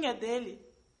respiraçãozinha dele,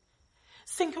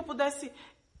 sem que eu pudesse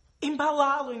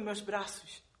embalá-lo em meus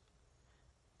braços?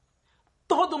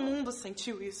 Todo mundo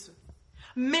sentiu isso,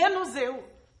 menos eu.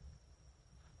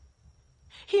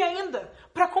 E ainda,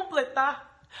 para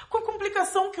completar, com a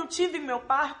complicação que eu tive em meu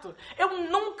parto, eu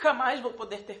nunca mais vou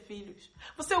poder ter filhos.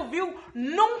 Você ouviu?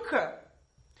 Nunca!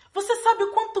 Você sabe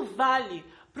o quanto vale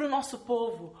para o nosso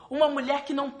povo uma mulher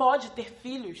que não pode ter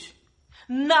filhos?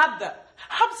 Nada!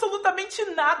 Absolutamente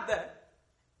nada!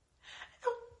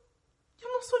 Eu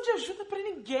não sou de ajuda para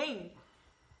ninguém.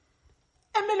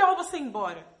 É melhor você ir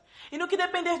embora. E no que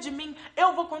depender de mim,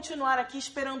 eu vou continuar aqui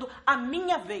esperando a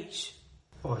minha vez.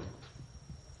 Olha,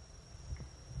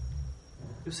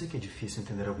 eu sei que é difícil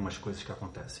entender algumas coisas que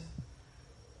acontecem.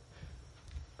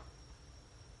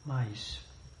 Mas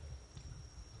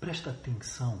presta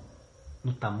atenção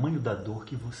no tamanho da dor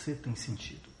que você tem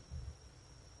sentido.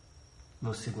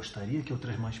 Você gostaria que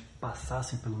outras mães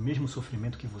passassem pelo mesmo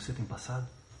sofrimento que você tem passado?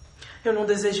 Eu não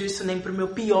desejo isso nem para o meu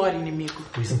pior inimigo.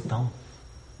 Pois então,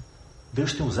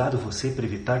 Deus tem usado você para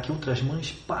evitar que outras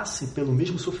mães passem pelo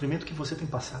mesmo sofrimento que você tem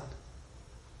passado.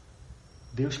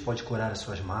 Deus pode curar as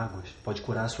suas mágoas, pode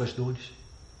curar as suas dores.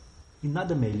 E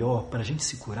nada melhor para a gente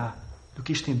se curar do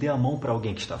que estender a mão para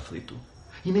alguém que está aflito.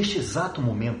 E neste exato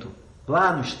momento,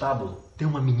 lá no estábulo, tem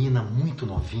uma menina muito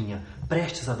novinha,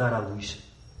 prestes a dar à luz.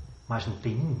 Mas não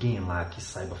tem ninguém lá que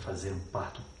saiba fazer um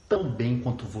parto tão bem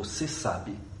quanto você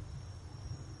sabe.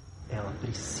 Ela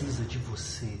precisa de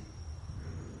você.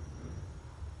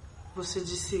 Você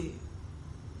disse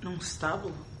num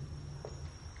estábulo?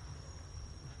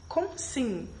 Como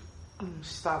assim num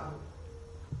estábulo?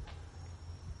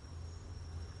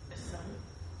 Essa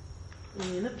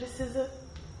menina precisa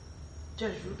de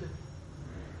ajuda.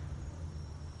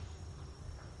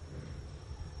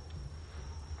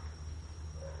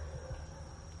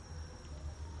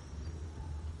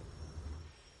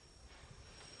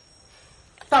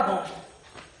 Tá bom.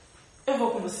 Eu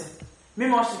vou com você. Me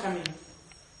mostre o caminho.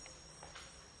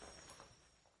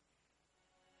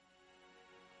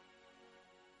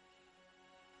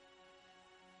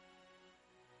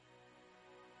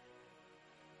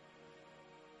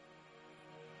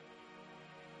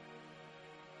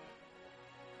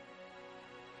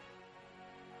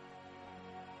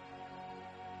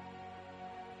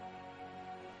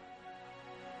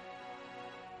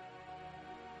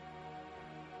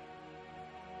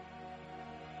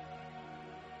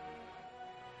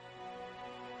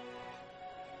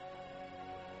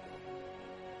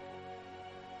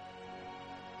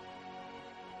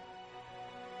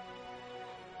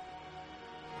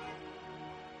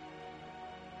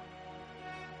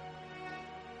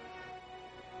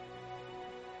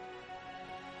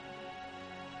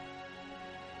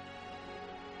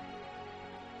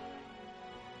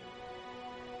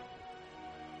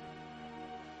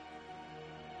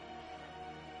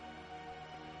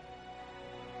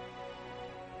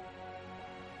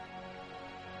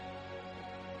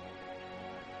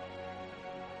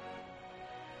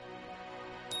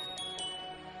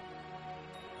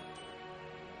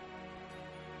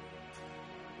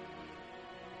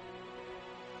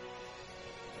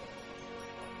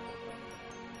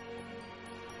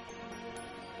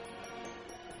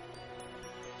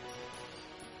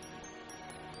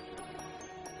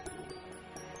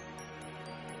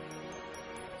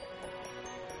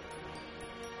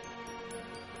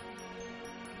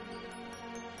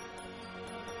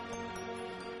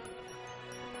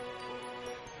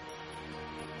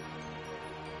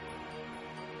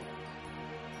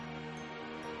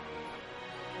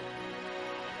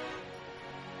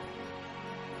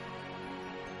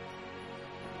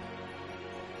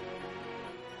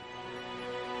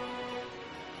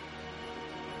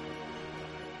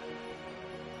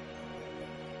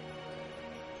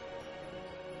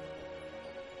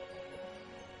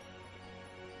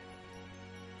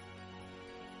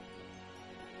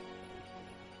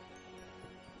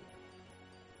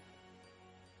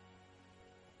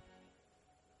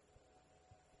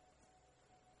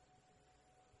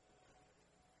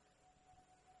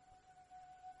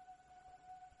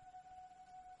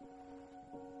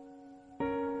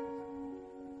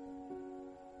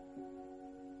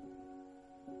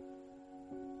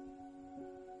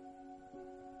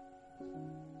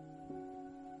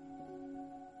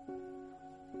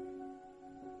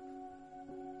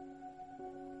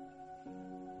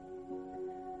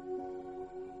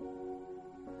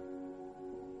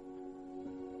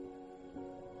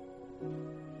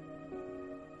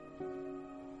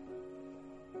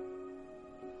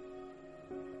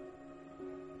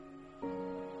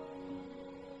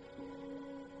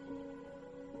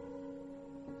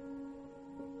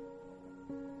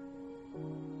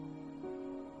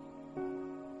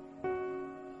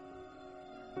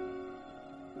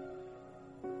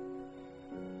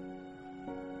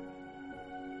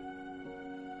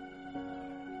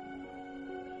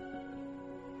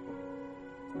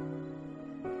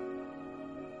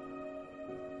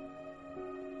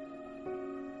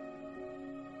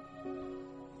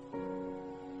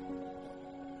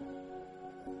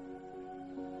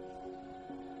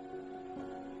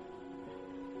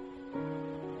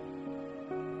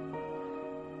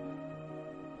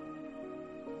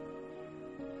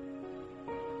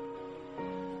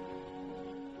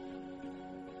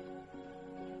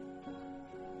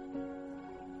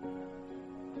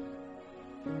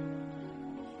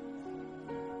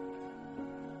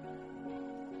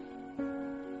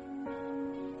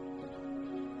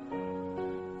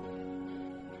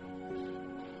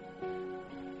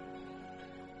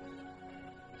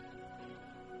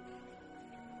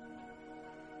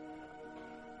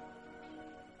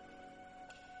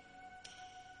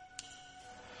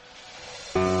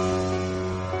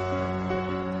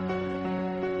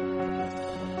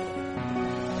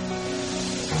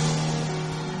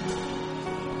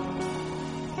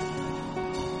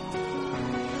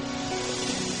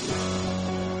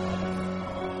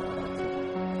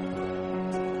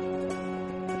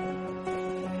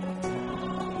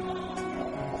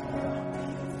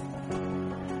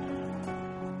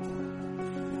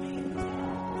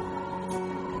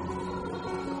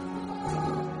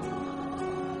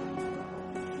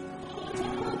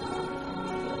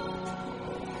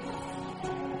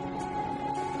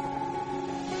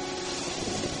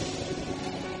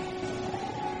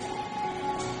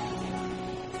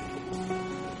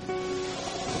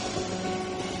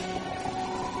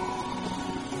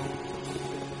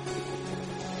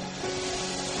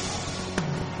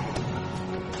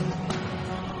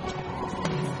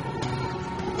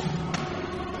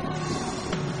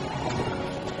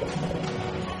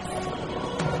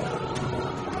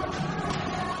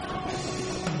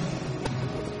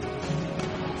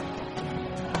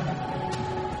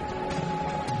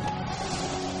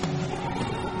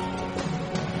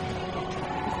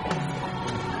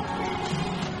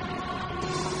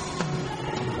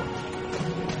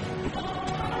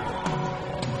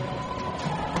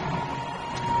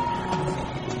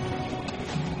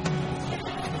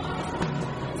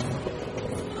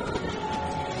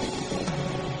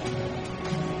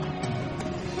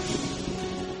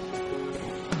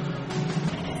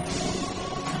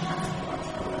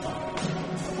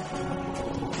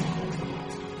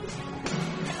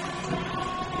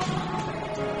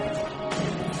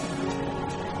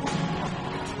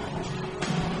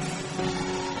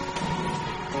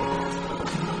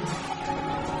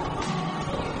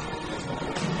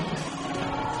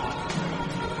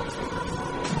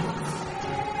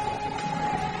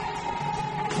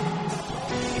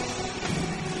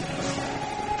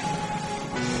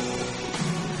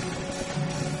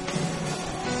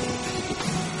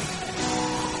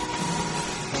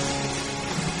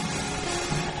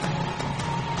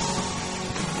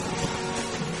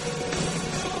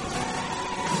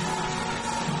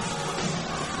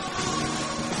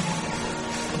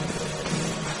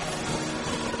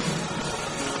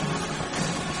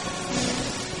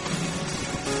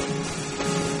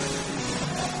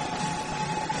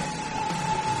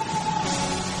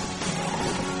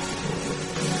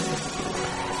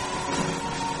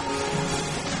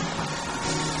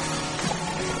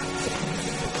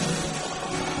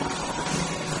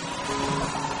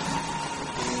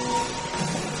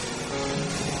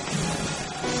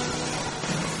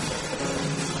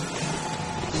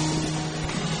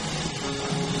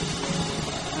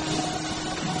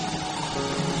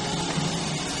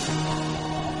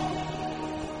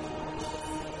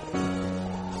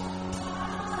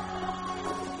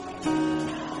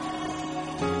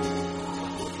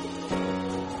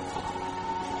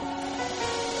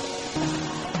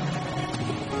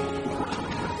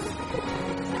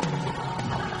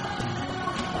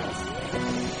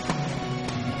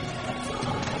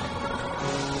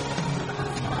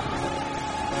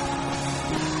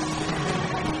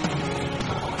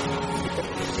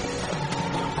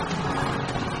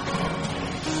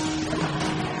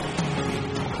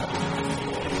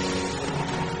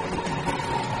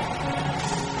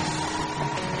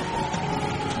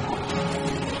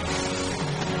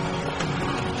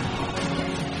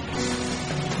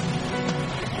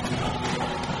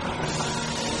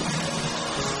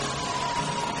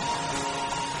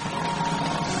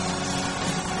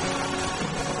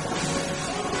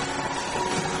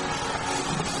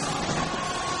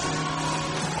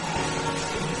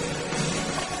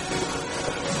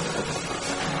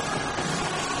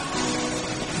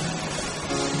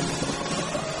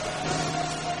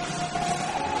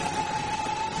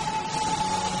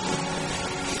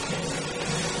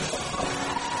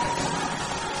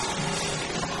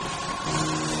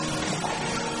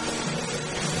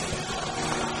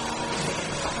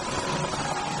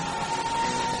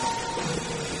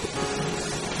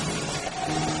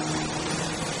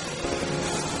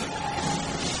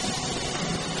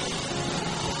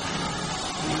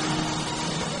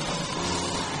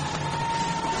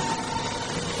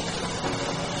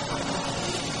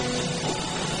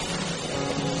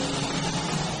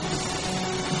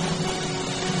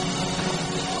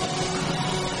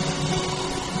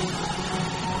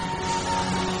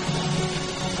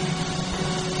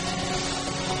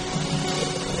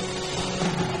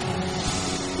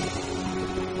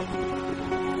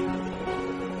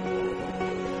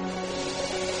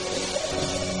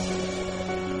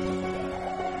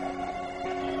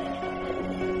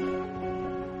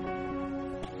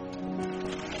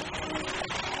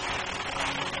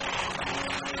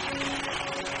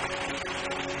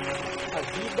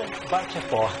 bate a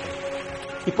porta.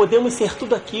 E podemos ser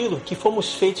tudo aquilo que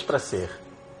fomos feitos para ser,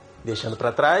 deixando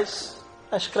para trás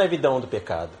a escravidão do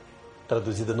pecado,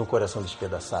 traduzida no coração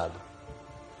despedaçado.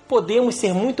 Podemos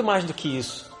ser muito mais do que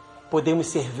isso. Podemos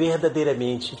ser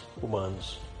verdadeiramente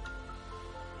humanos.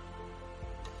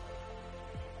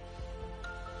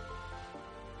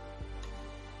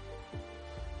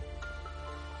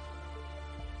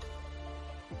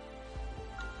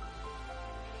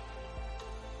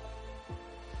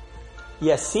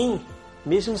 E assim,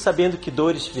 mesmo sabendo que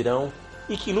dores virão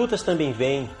e que lutas também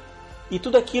vêm, e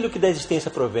tudo aquilo que da existência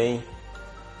provém,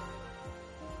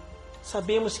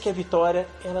 sabemos que a vitória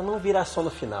ela não virá só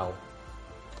no final,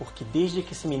 porque desde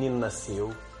que esse menino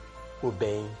nasceu, o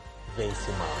bem vence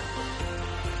o mal.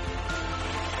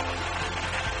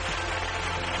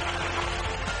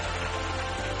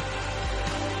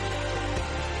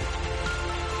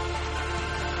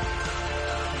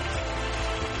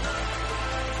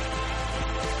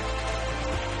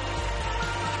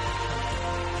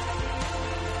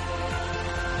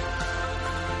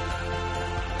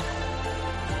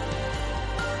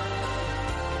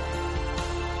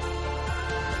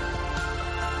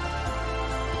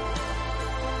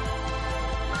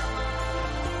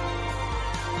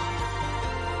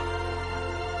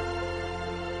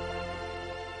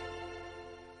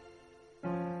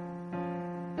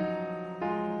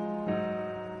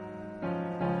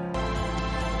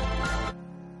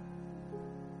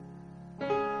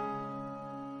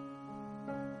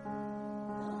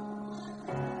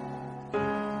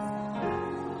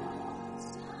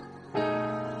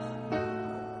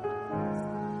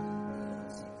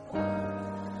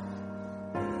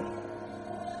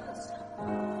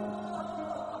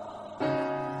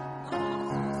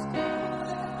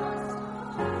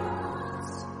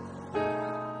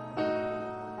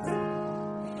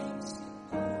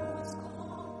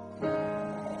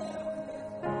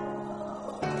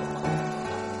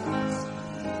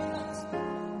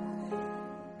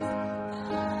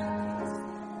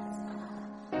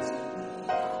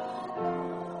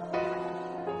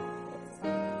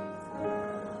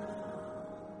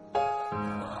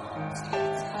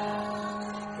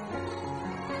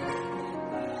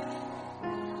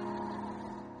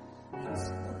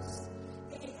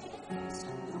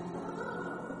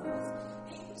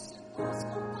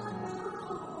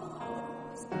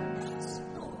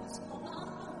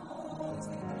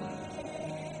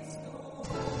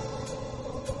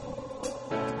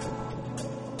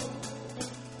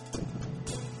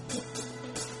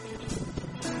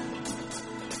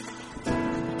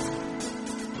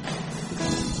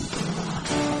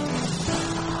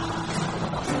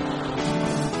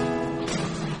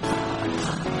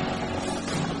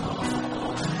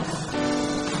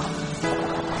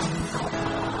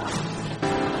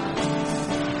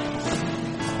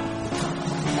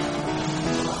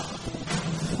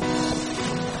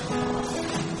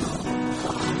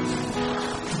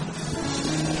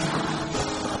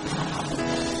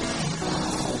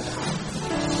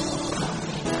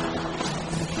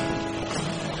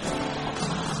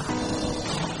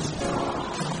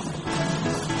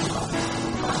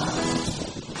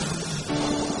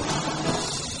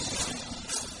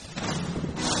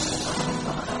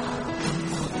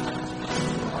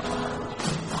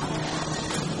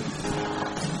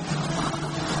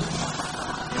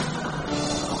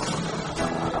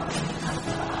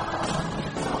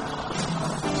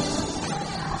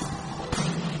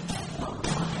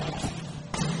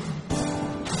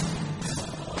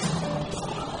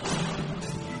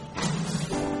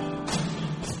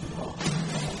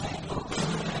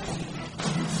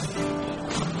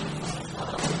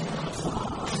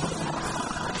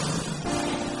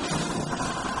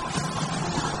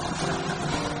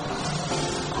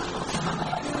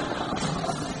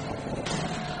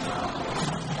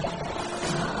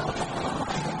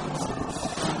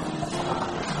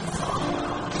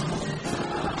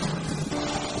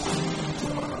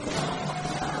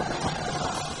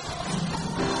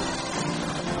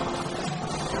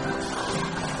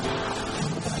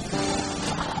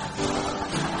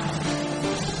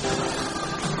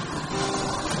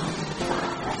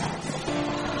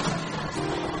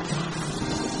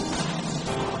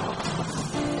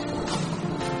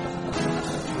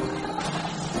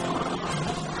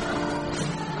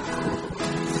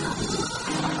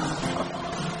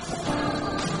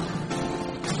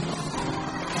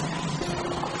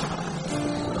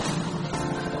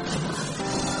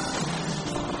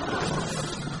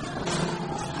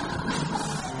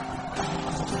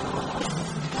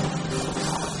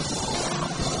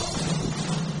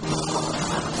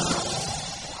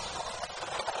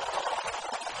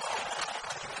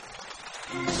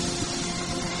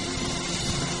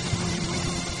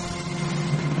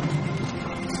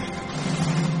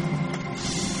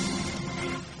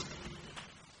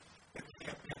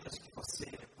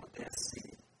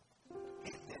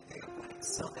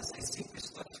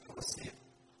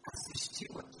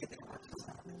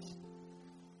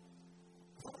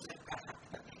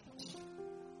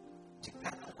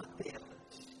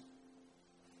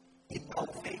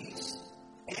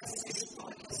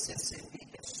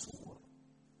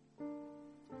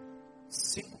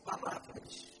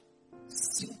 palavras,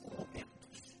 5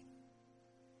 momentos.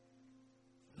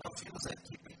 Nós vimos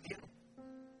aqui primeiro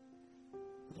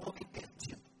um homem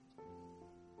perdido,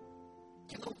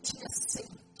 que não tinha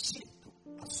sentido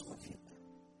a sua vida.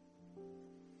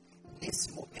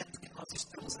 Nesse momento que nós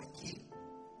estamos aqui,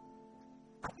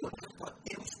 adorando a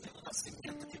Deus pelo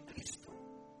nascimento de Cristo,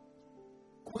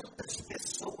 quantas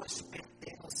pessoas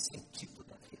perderam o sentido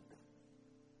da vida?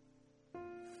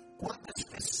 Quantas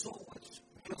pessoas,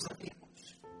 meus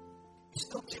amigos,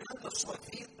 estão tirando a sua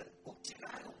vida ou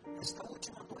tiraram esta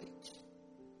última noite?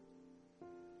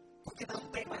 Porque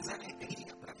não tem mais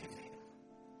alegria para viver.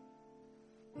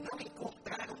 Não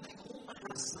encontraram nenhuma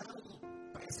razão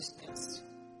para a existência.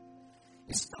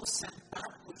 Estão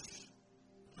sentados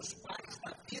nos bares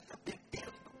da vida,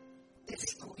 bebendo,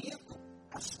 destruindo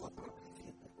a sua própria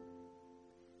vida.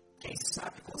 Quem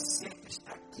sabe você que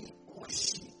está aqui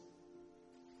hoje,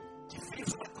 que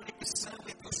fez uma conexão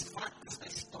entre os fatos da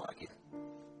história,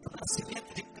 do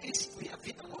nascimento de Cristo e a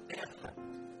vida moderna,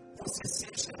 você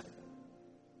seja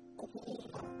como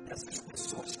uma dessas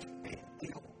pessoas que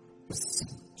perdeu o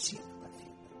sentido da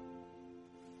vida.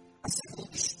 A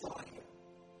segunda história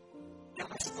é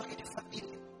uma história de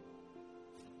família.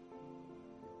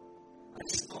 A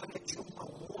história de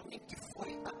um homem que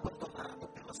foi abandonado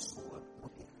pela sua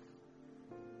mulher.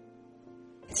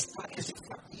 Histórias de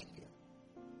família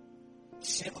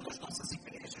chegam nas nossas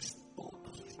igrejas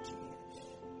todos os dias.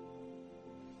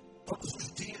 Todos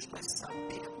os dias nós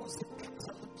sabemos e temos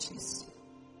a notícia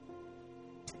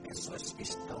de pessoas que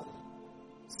estão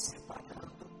se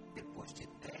separando depois de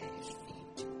 10,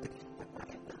 20, 30,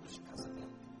 40 anos de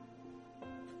casamento.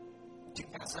 De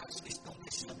casais que estão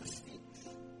deixando os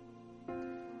filhos.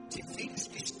 De filhos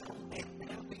que estão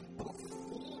entrando em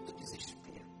profundo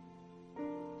desespero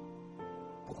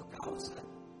por causa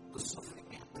do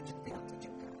sofrimento de dentro de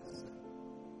casa.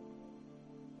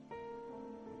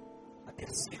 A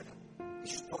terceira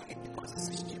história que nós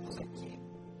assistimos aqui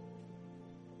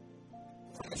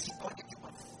foi a história de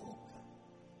uma fuga.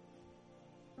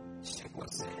 Chegou a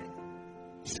ser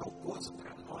jocoso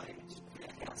para nós ver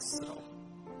a reação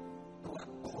do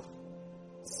ator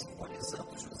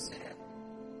simbolizando José.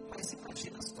 Mas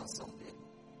imagina a situação dele.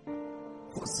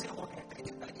 Você não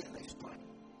acreditaria na história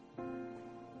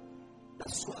da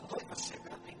sua noiva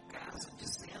chegando em casa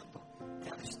dizendo que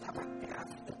ela estava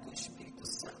grávida do Espírito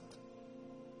Santo?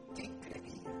 Quem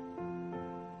creria?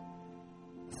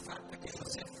 O fato é que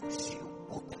José fugiu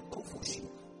ou tentou fugir.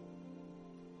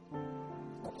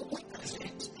 Como muita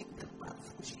gente tem tentado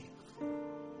fugir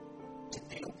de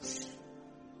Deus,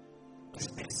 dos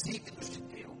desígnios de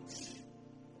Deus,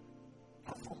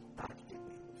 a vontade de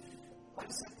Deus. Olha,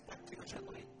 você que está aqui hoje à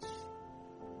noite,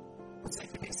 você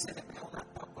que vem celebrar o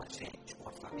Natal com a gente, com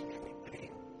a família da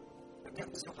igreja, eu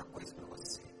quero dizer uma coisa para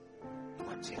você: não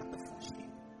adianta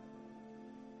fugir.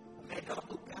 O melhor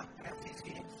lugar para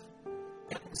viver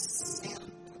é no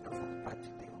centro da vontade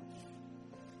de Deus.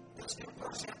 Deus tem um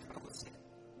projeto para você.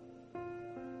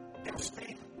 Deus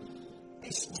tem um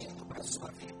destino para a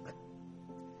sua vida.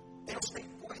 Deus tem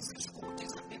coisas, como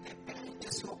diz a Bíblia,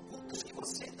 grandes e ocultas que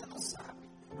você ainda não sabe.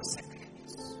 Você crê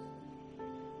nisso?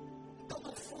 Então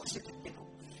não fuja de Deus.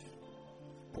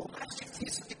 Por mais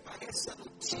difícil que pareça a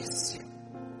notícia,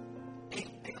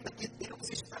 entenda que Deus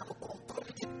está no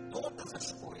controle de todas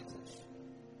as coisas.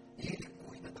 E Ele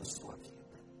cuida da sua vida.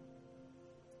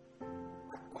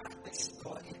 A quarta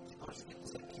história que nós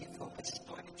vimos aqui foi uma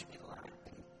história de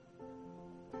milagre.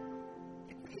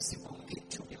 E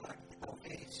principalmente o milagre que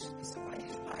talvez esse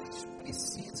país mais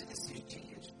precise nesses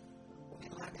dias. O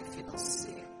milagre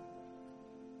financeiro.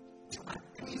 De uma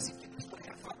crise que nos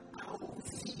leva a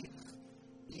ouvir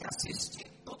e assistir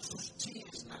todos os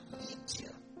dias na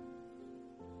mídia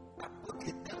a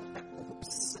podridão da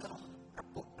corrupção, a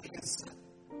pobreza,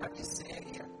 a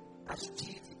miséria, as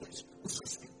dívidas, os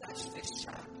hospitais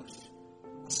fechados,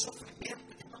 o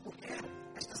sofrimento de uma mulher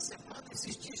esta semana,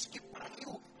 esses dias, que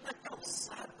pariu na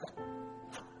calçada,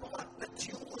 na porta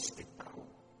de um hospital.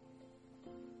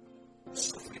 O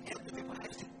sofrimento de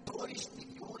mais de 2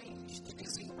 milhões de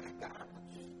desempregados.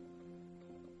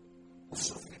 O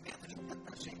sofrimento de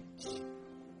tanta gente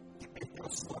que perdeu a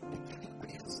sua pequena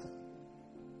empresa.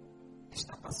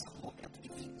 Está passando um momento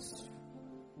difícil.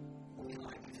 O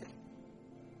milagre vem.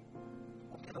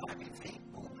 O milagre vem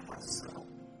por uma razão.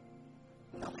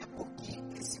 Não é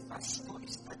porque esse pastor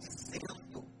está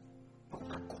dizendo por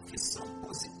uma confissão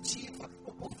positiva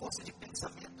ou por força de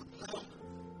pensamento,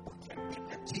 não. Porque a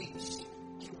Bíblia diz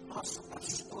que o nosso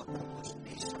pastor não nos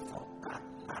deixa faltar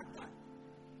nada.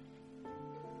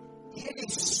 E Ele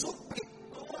supre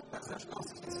todas as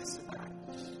nossas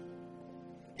necessidades.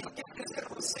 Eu quero dizer a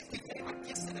você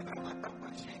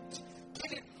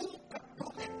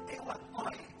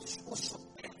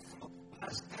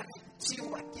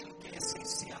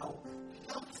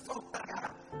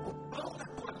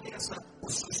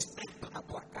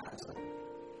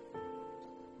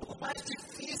mais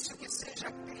difícil que seja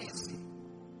a crise,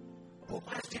 por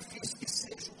mais difícil que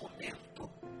seja o momento,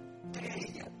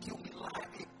 creia que o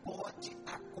milagre pode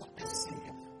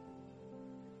acontecer.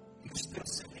 E os teus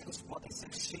céus podem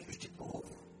ser cheios de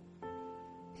novo.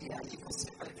 E aí você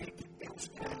vai ver que Deus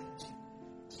grande,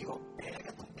 que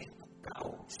opera no meio do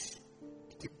caos,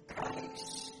 e que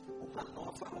traz uma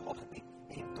nova ordem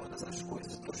em todas as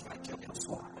coisas, Deus vai te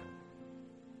abençoar.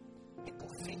 E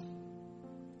por fim,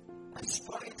 a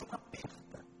história de uma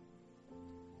perda.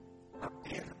 A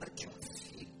perda de um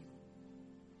filho.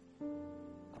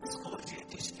 A psicologia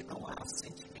diz que não há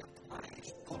sentimento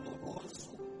mais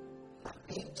doloroso na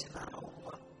mente e na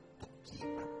alma do que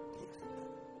a perda.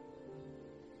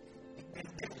 E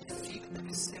perder um filho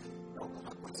deve ser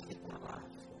alguma coisa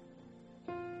inabalável.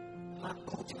 Uma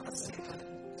dor de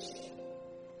lacerante.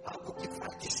 Algo que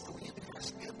vai destruindo e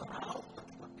rasgando a alma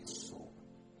de uma pessoa.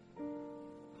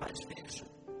 Mas veja,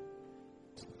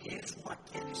 que mesmo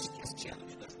aqueles que este ano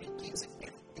de 2015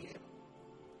 perderam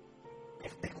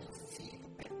um filho,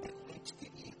 perderam um ente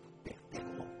querido,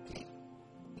 perderam alguém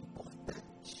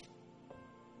importante,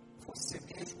 você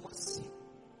mesmo assim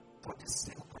pode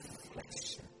ser uma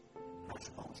flecha nas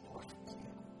mãos do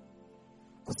arqueiro.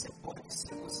 Você pode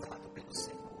ser usado pelo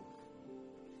Senhor.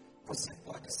 Você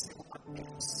pode ser uma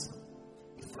bênção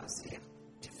e fazer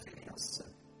diferença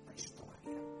na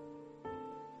história.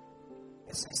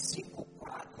 Esses 5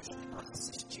 quadros que nós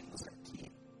assistimos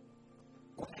aqui,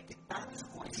 conectados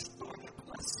com a história do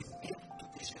nascimento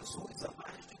de Jesus há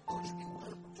mais de 2000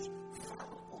 anos,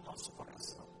 falam com o nosso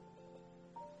coração,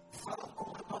 falam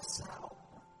com a nossa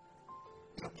alma.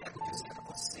 Eu quero dizer a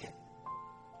você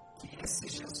que esse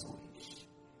Jesus,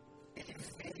 ele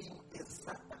veio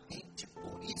exatamente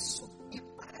por isso e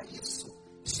para isso.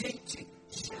 Gente,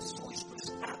 Jesus nos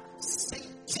dá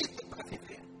sentido para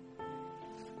viver.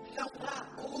 Não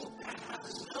há outra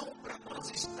razão para nós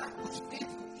estarmos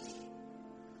vivos.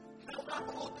 Não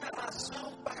há outra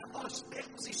razão para nós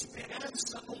termos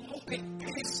esperança num mundo em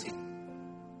crise,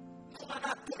 numa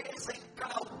natureza em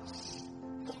caos,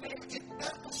 no meio de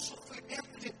tanto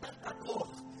sofrimento, de tanta dor.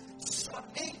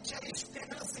 Somente a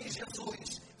esperança em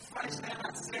Jesus faz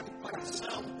renascer o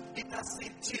coração e dar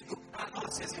sentido à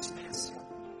nossa existência.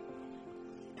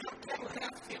 Eu quero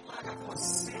reafirmar a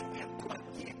você que entrou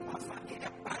aqui com a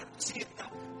família partida,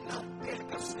 não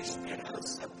perca a sua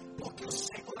esperança, porque o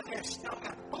Senhor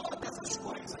restaura todas as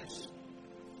coisas.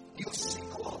 E o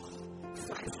Senhor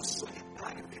faz o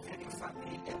solitário viver em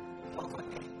família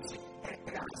novamente. É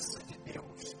graça de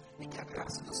Deus. E que a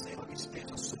graça do Senhor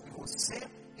esteja sobre você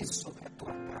e sobre a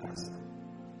tua casa.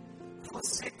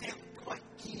 Você que entrou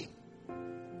aqui,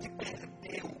 que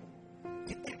perdeu,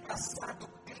 que tem passado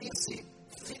crise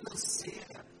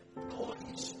financeira,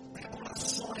 dores,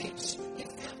 tribulações,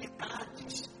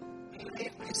 enfermidades,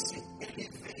 lembre-se, ele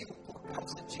veio por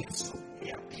causa disso.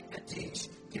 E a Bíblia diz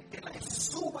que pelas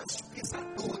suas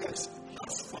pisaduras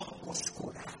nós fomos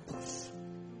curados.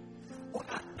 O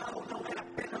Natal não é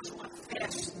apenas uma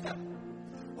festa.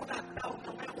 O Natal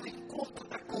não é um encontro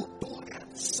da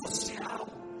cultura social,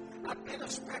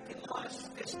 apenas para que nós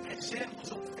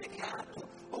festejemos um feriado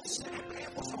ou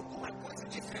celebremos alguma coisa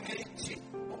diferente,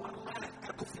 uma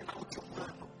marca do final de um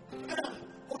ano.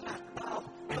 Não, o Natal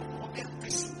é um momento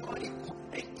histórico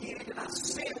em que ele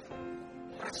nasceu,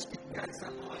 mas que traz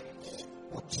a nós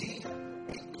o dia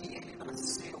em que ele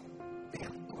nasceu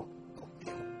dentro do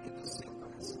meu e do seu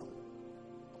coração.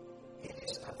 Ele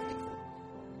está vivo.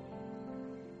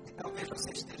 E talvez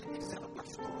você esteja me dizendo,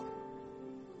 pastor,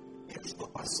 eu estou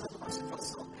passando uma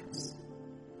situação dessa.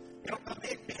 Eu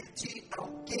também perdi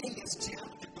alguém este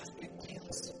ano de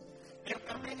 2015. Eu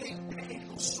também entrei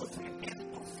num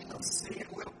sofrimento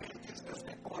financeiro. Eu perdi os meus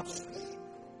negócios.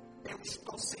 Eu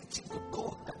estou sentindo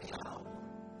dor na minha alma.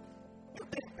 Eu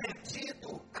tenho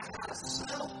perdido a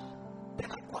razão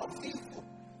pela qual vivo.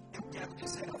 Eu quero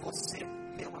dizer a você,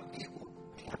 meu amigo,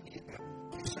 minha amiga,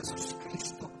 que Jesus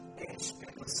Cristo é a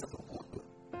esperança do mundo.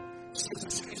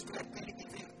 Jesus Cristo é aquele que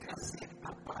veio trazer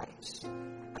a paz,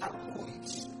 a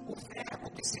luz, o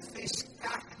verbo que se fez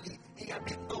carne e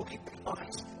habitou entre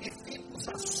nós e vimos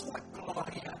a sua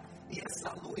glória. E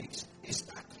essa luz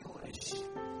está aqui hoje.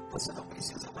 Você não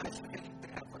precisa mais viver em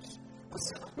trevas.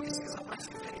 Você não precisa mais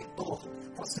viver em dor.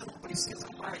 Você não precisa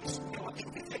mais, meu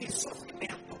amigo, viver em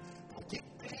sofrimento. Porque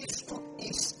Cristo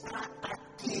está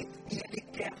aqui e Ele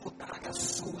quer mudar a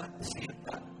sua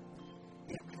vida.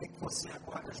 E eu queria que você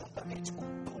agora, juntamente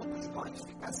com todos nós,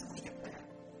 ficássemos de pé.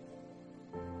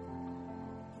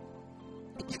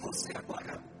 E que você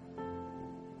agora,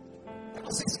 eu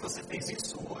não sei se você fez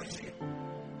isso hoje,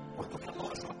 quando o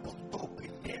relógio apontou o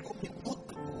primeiro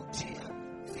minuto do dia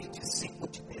 25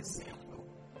 de dezembro.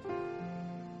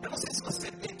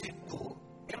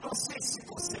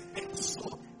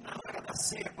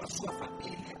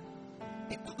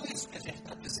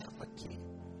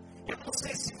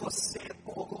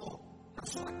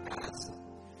 sua casa.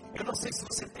 Eu não sei se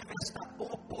você teve esta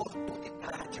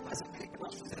oportunidade, mas eu queria que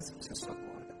nós fizéssemos isso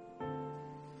agora.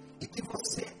 E que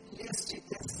você, neste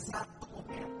exato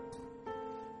momento,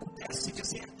 pudesse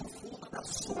dizer do fundo da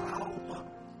sua alma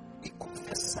e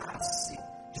confessasse: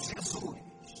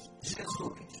 Jesus,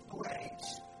 Jesus, tu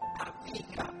és a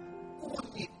minha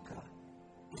única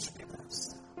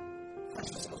esperança.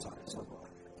 Feche os seus olhos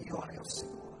agora e ore ao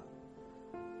Senhor.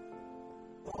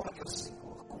 Ore ao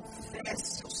Senhor,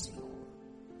 confesse ao Senhor.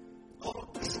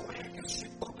 Todo joelho se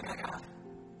dobrará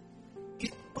e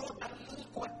toda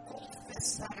língua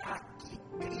confessará que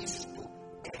Cristo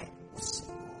é o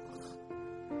Senhor.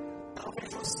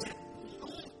 Talvez você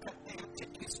nunca tenha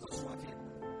dito isso na sua vida.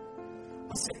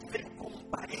 Você veio como um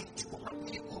parente, como um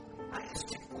amigo a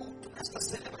este culto, nesta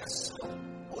celebração,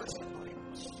 hoje à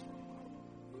noite.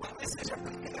 Talvez seja a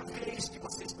primeira vez que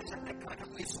você esteja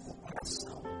declarando isso com o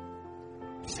coração.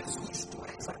 Jesus, tu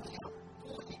és a minha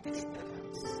única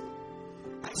esperança.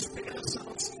 A esperança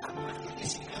não está na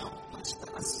religião, não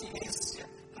está na ciência,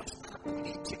 não está na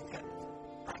política.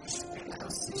 A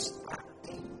esperança está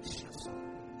em Jesus.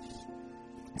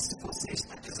 E se você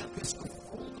está dizendo isso do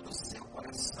fundo do seu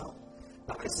coração,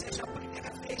 talvez seja a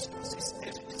primeira vez que você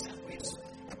esteja dizendo isso.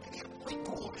 Eu queria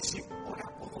muito hoje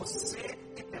orar por você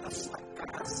e pela sua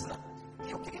casa.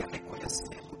 E eu queria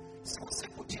reconhecê-lo. Se você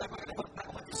podia agora levantar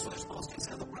uma de suas mãos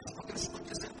dizendo: pastor, eu estou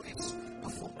dizendo isso do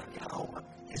fundo da minha alma,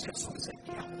 que Jesus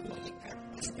é minha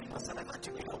única esperança.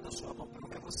 Levante bem alto a sua mão para eu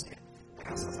ver você.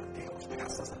 Graças a Deus,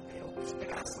 graças a Deus,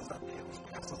 graças a Deus,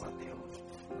 graças a Deus.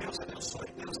 Deus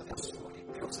abençoe, Deus abençoe,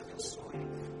 Deus abençoe,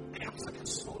 Deus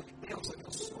abençoe, Deus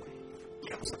abençoe,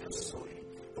 Deus abençoe.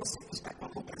 Você que está com a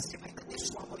mão para cima, ainda deixa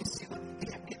sua mão em cima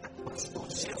e repita: pastor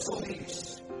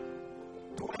Jesus,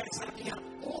 tu és a minha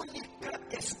única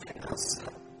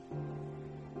esperança.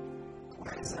 Tu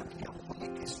és a minha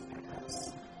única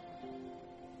esperança.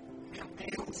 Meu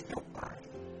Deus, meu Pai,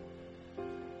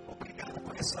 obrigado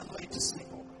por essa noite,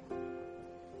 Senhor,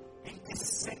 em que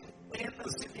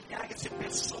centenas e milhares de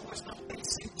pessoas não têm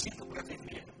sentido para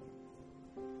viver,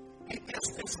 em que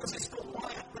as pessoas estão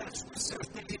mortas nos seus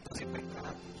delitos e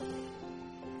pecados,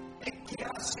 em que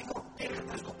há, Senhor,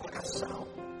 perdas no coração.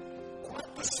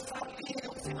 Quantos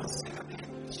faliram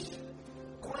financeiramente?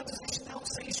 Quantos estão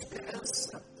sem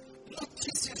esperança?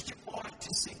 Notícias de morte,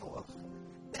 Senhor.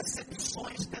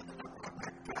 Decepções dentro da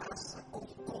própria casa, com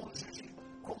o cônjuge,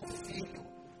 com o filho.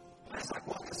 Mas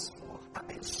agora, Senhor,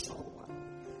 abençoa.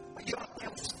 E, ó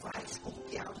Deus, faz com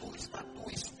que a luz da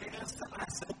tua esperança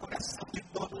nasça no coração de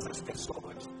todas as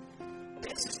pessoas.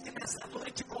 Desses que nessa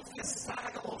noite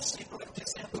confessaram ao Senhor,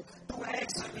 dizendo: tu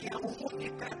és a minha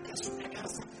única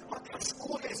esperança. Ó Deus,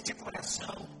 cura este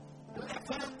coração.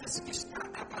 Levanta-se que está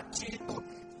abatido,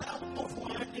 dá um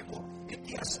novo ânimo, e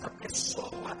que esta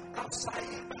pessoa, ao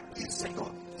sair daqui,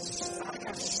 Senhor,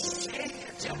 saia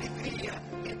cheia de alegria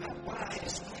e da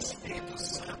paz do Espírito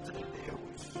Santo de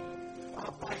Deus.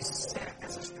 Ó Pai, cerca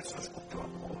essas pessoas com teu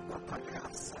amor, com a tua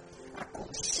graça.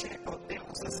 Aconchega, ó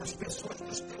Deus, essas pessoas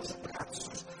nos teus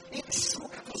braços.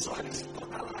 Enxuga dos olhos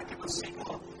toda lágrima,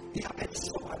 Senhor, e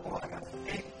abençoa agora,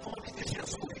 em nome de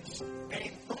Jesus.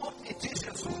 Em nome de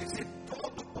Jesus. E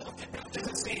todo o povo de Deus diz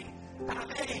assim: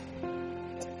 amém.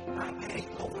 Amém.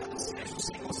 Louvado seja o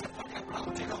Senhor. Você pode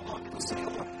aplaudir ao nome do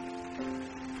Senhor.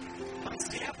 Mas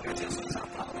sempre Jesus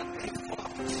aplauda bem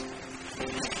forte.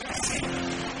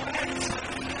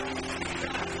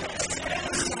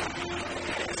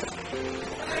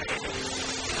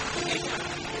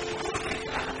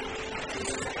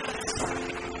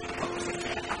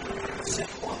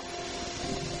 Senhor,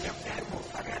 eu quero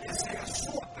agradecer a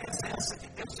sua presença, que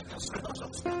Deus te abençoe. Nós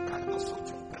vamos cantar o nosso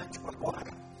último cântico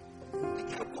agora. E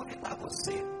quero convidar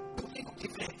você, domingo que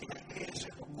vem aqui na igreja,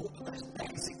 no culto das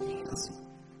 10h15,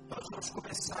 nós vamos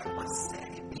começar uma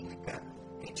série bíblica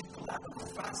intitulada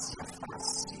Face a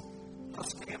Face.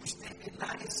 Nós queremos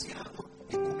terminar esse ano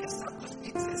e começar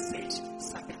 2016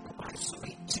 sabendo mais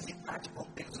sobre intimidade com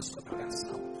Deus e sobre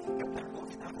oração. Eu quero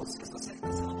convidar você, se você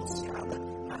está sendo anunciada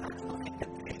na Rádio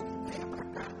 93, venha para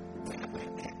cá, venha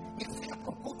aprender e venha para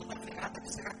o culto da virada,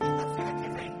 que será quinta-feira que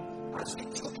vem, às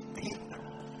 21h30.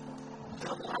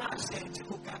 Não há, gente,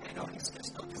 lugar melhor, isso que eu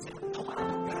estou dizendo, não há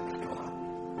lugar melhor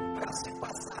para ser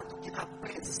passado que na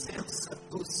presença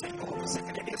do Senhor. Você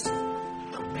crê nisso?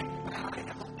 Não tem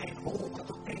praia, não tem rua,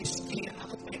 não tem esquina,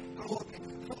 não tem clube,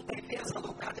 não tem mesa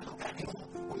alugada em lugar nenhum.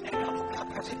 O melhor lugar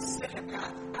para a gente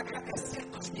celebrar, agradecer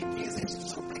 2015 e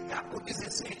suplicar por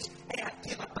 16 é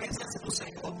aqui na presença do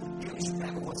Senhor. E eu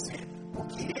espero você,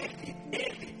 porque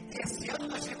Ele, esse ano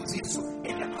nós vimos isso,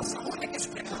 Ele é a nossa única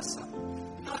esperança.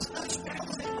 Nós não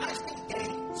esperamos em mais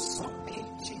ninguém,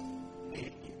 somente Ele.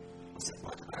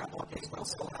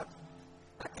 seu lado.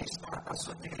 Aqui está a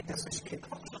sua direita e a sua esquerda.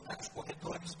 Vamos juntar os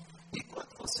corredores. E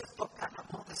quando você tocar na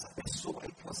mão dessa pessoa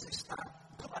aí que você está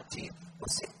do ladinho,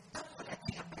 você dá uma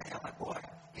olhadinha para ela agora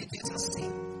e diz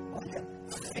assim: olha,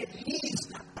 Feliz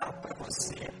Natal para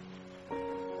você.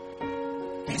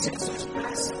 Que Jesus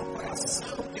nasça no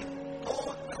coração de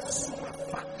toda a sua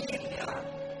família,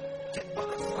 de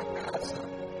toda a sua casa.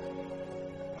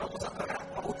 Vamos adorar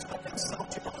com a última canção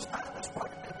de mãos dadas,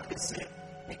 pode permanecer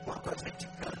enquanto a gente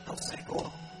canta ao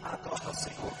Senhor, adora ao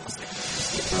Senhor. Você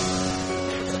precisa.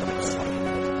 Deus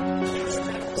abençoe. Eu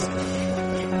espero que você venha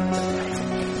aqui.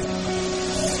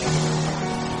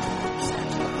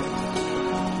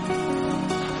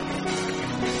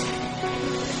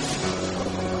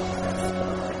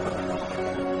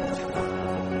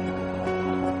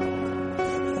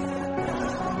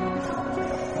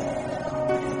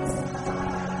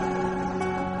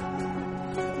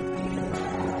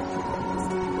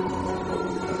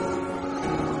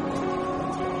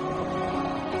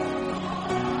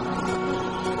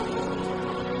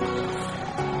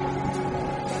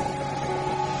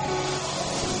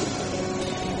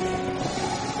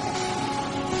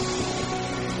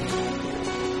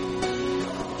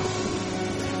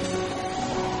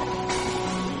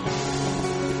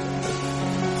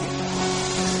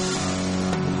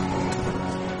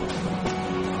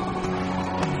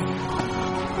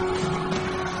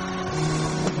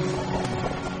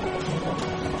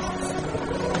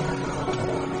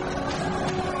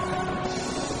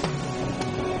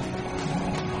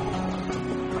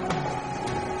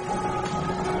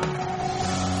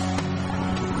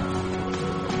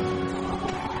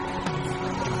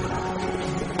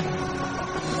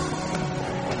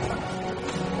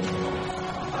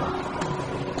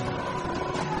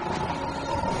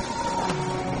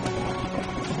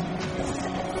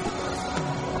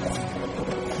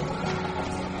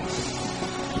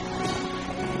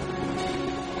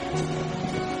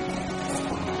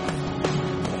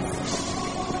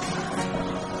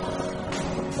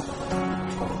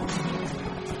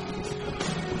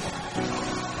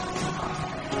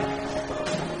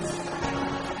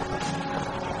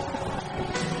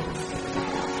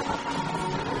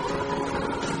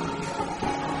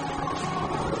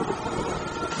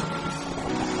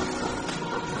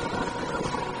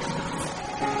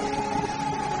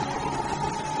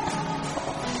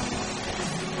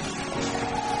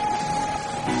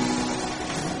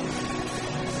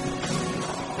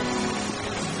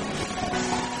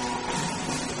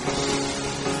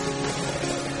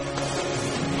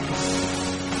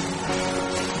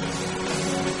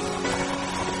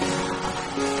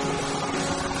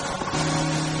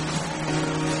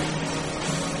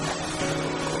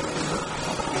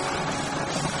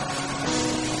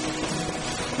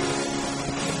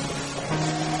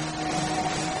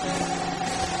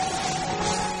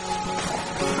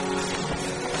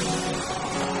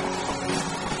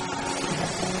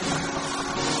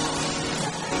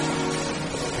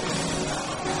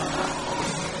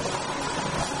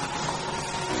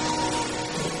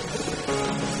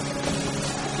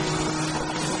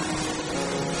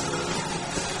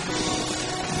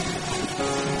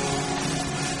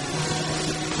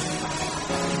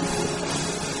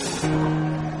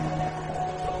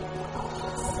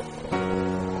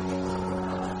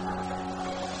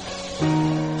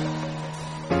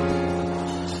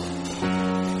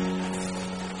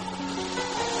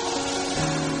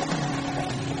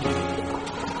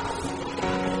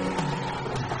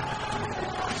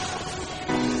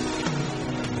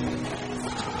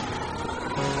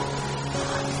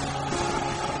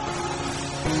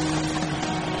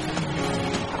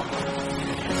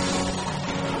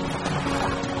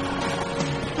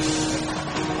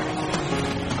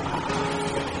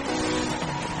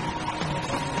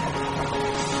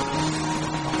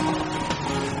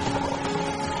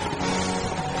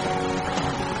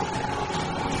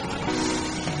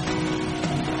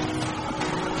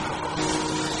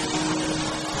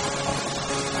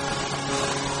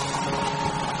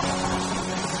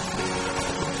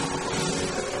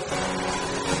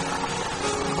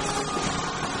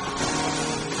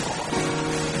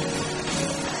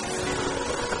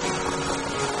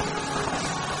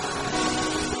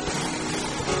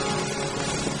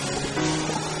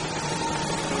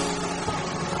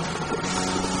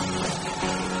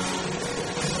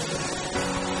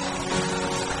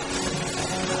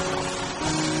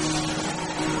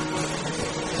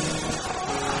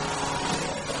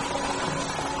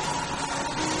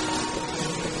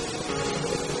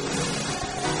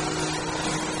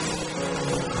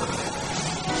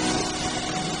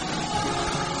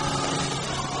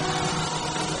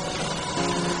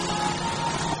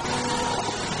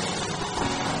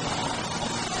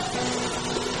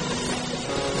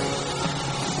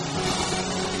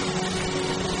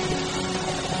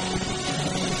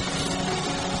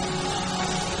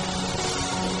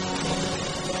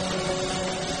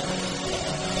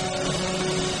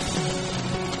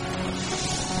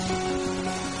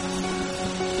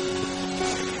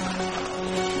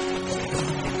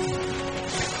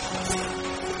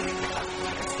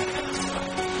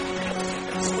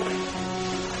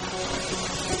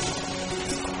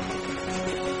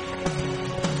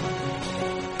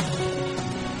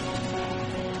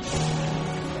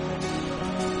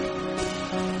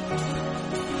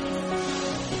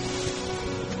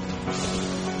 Deus.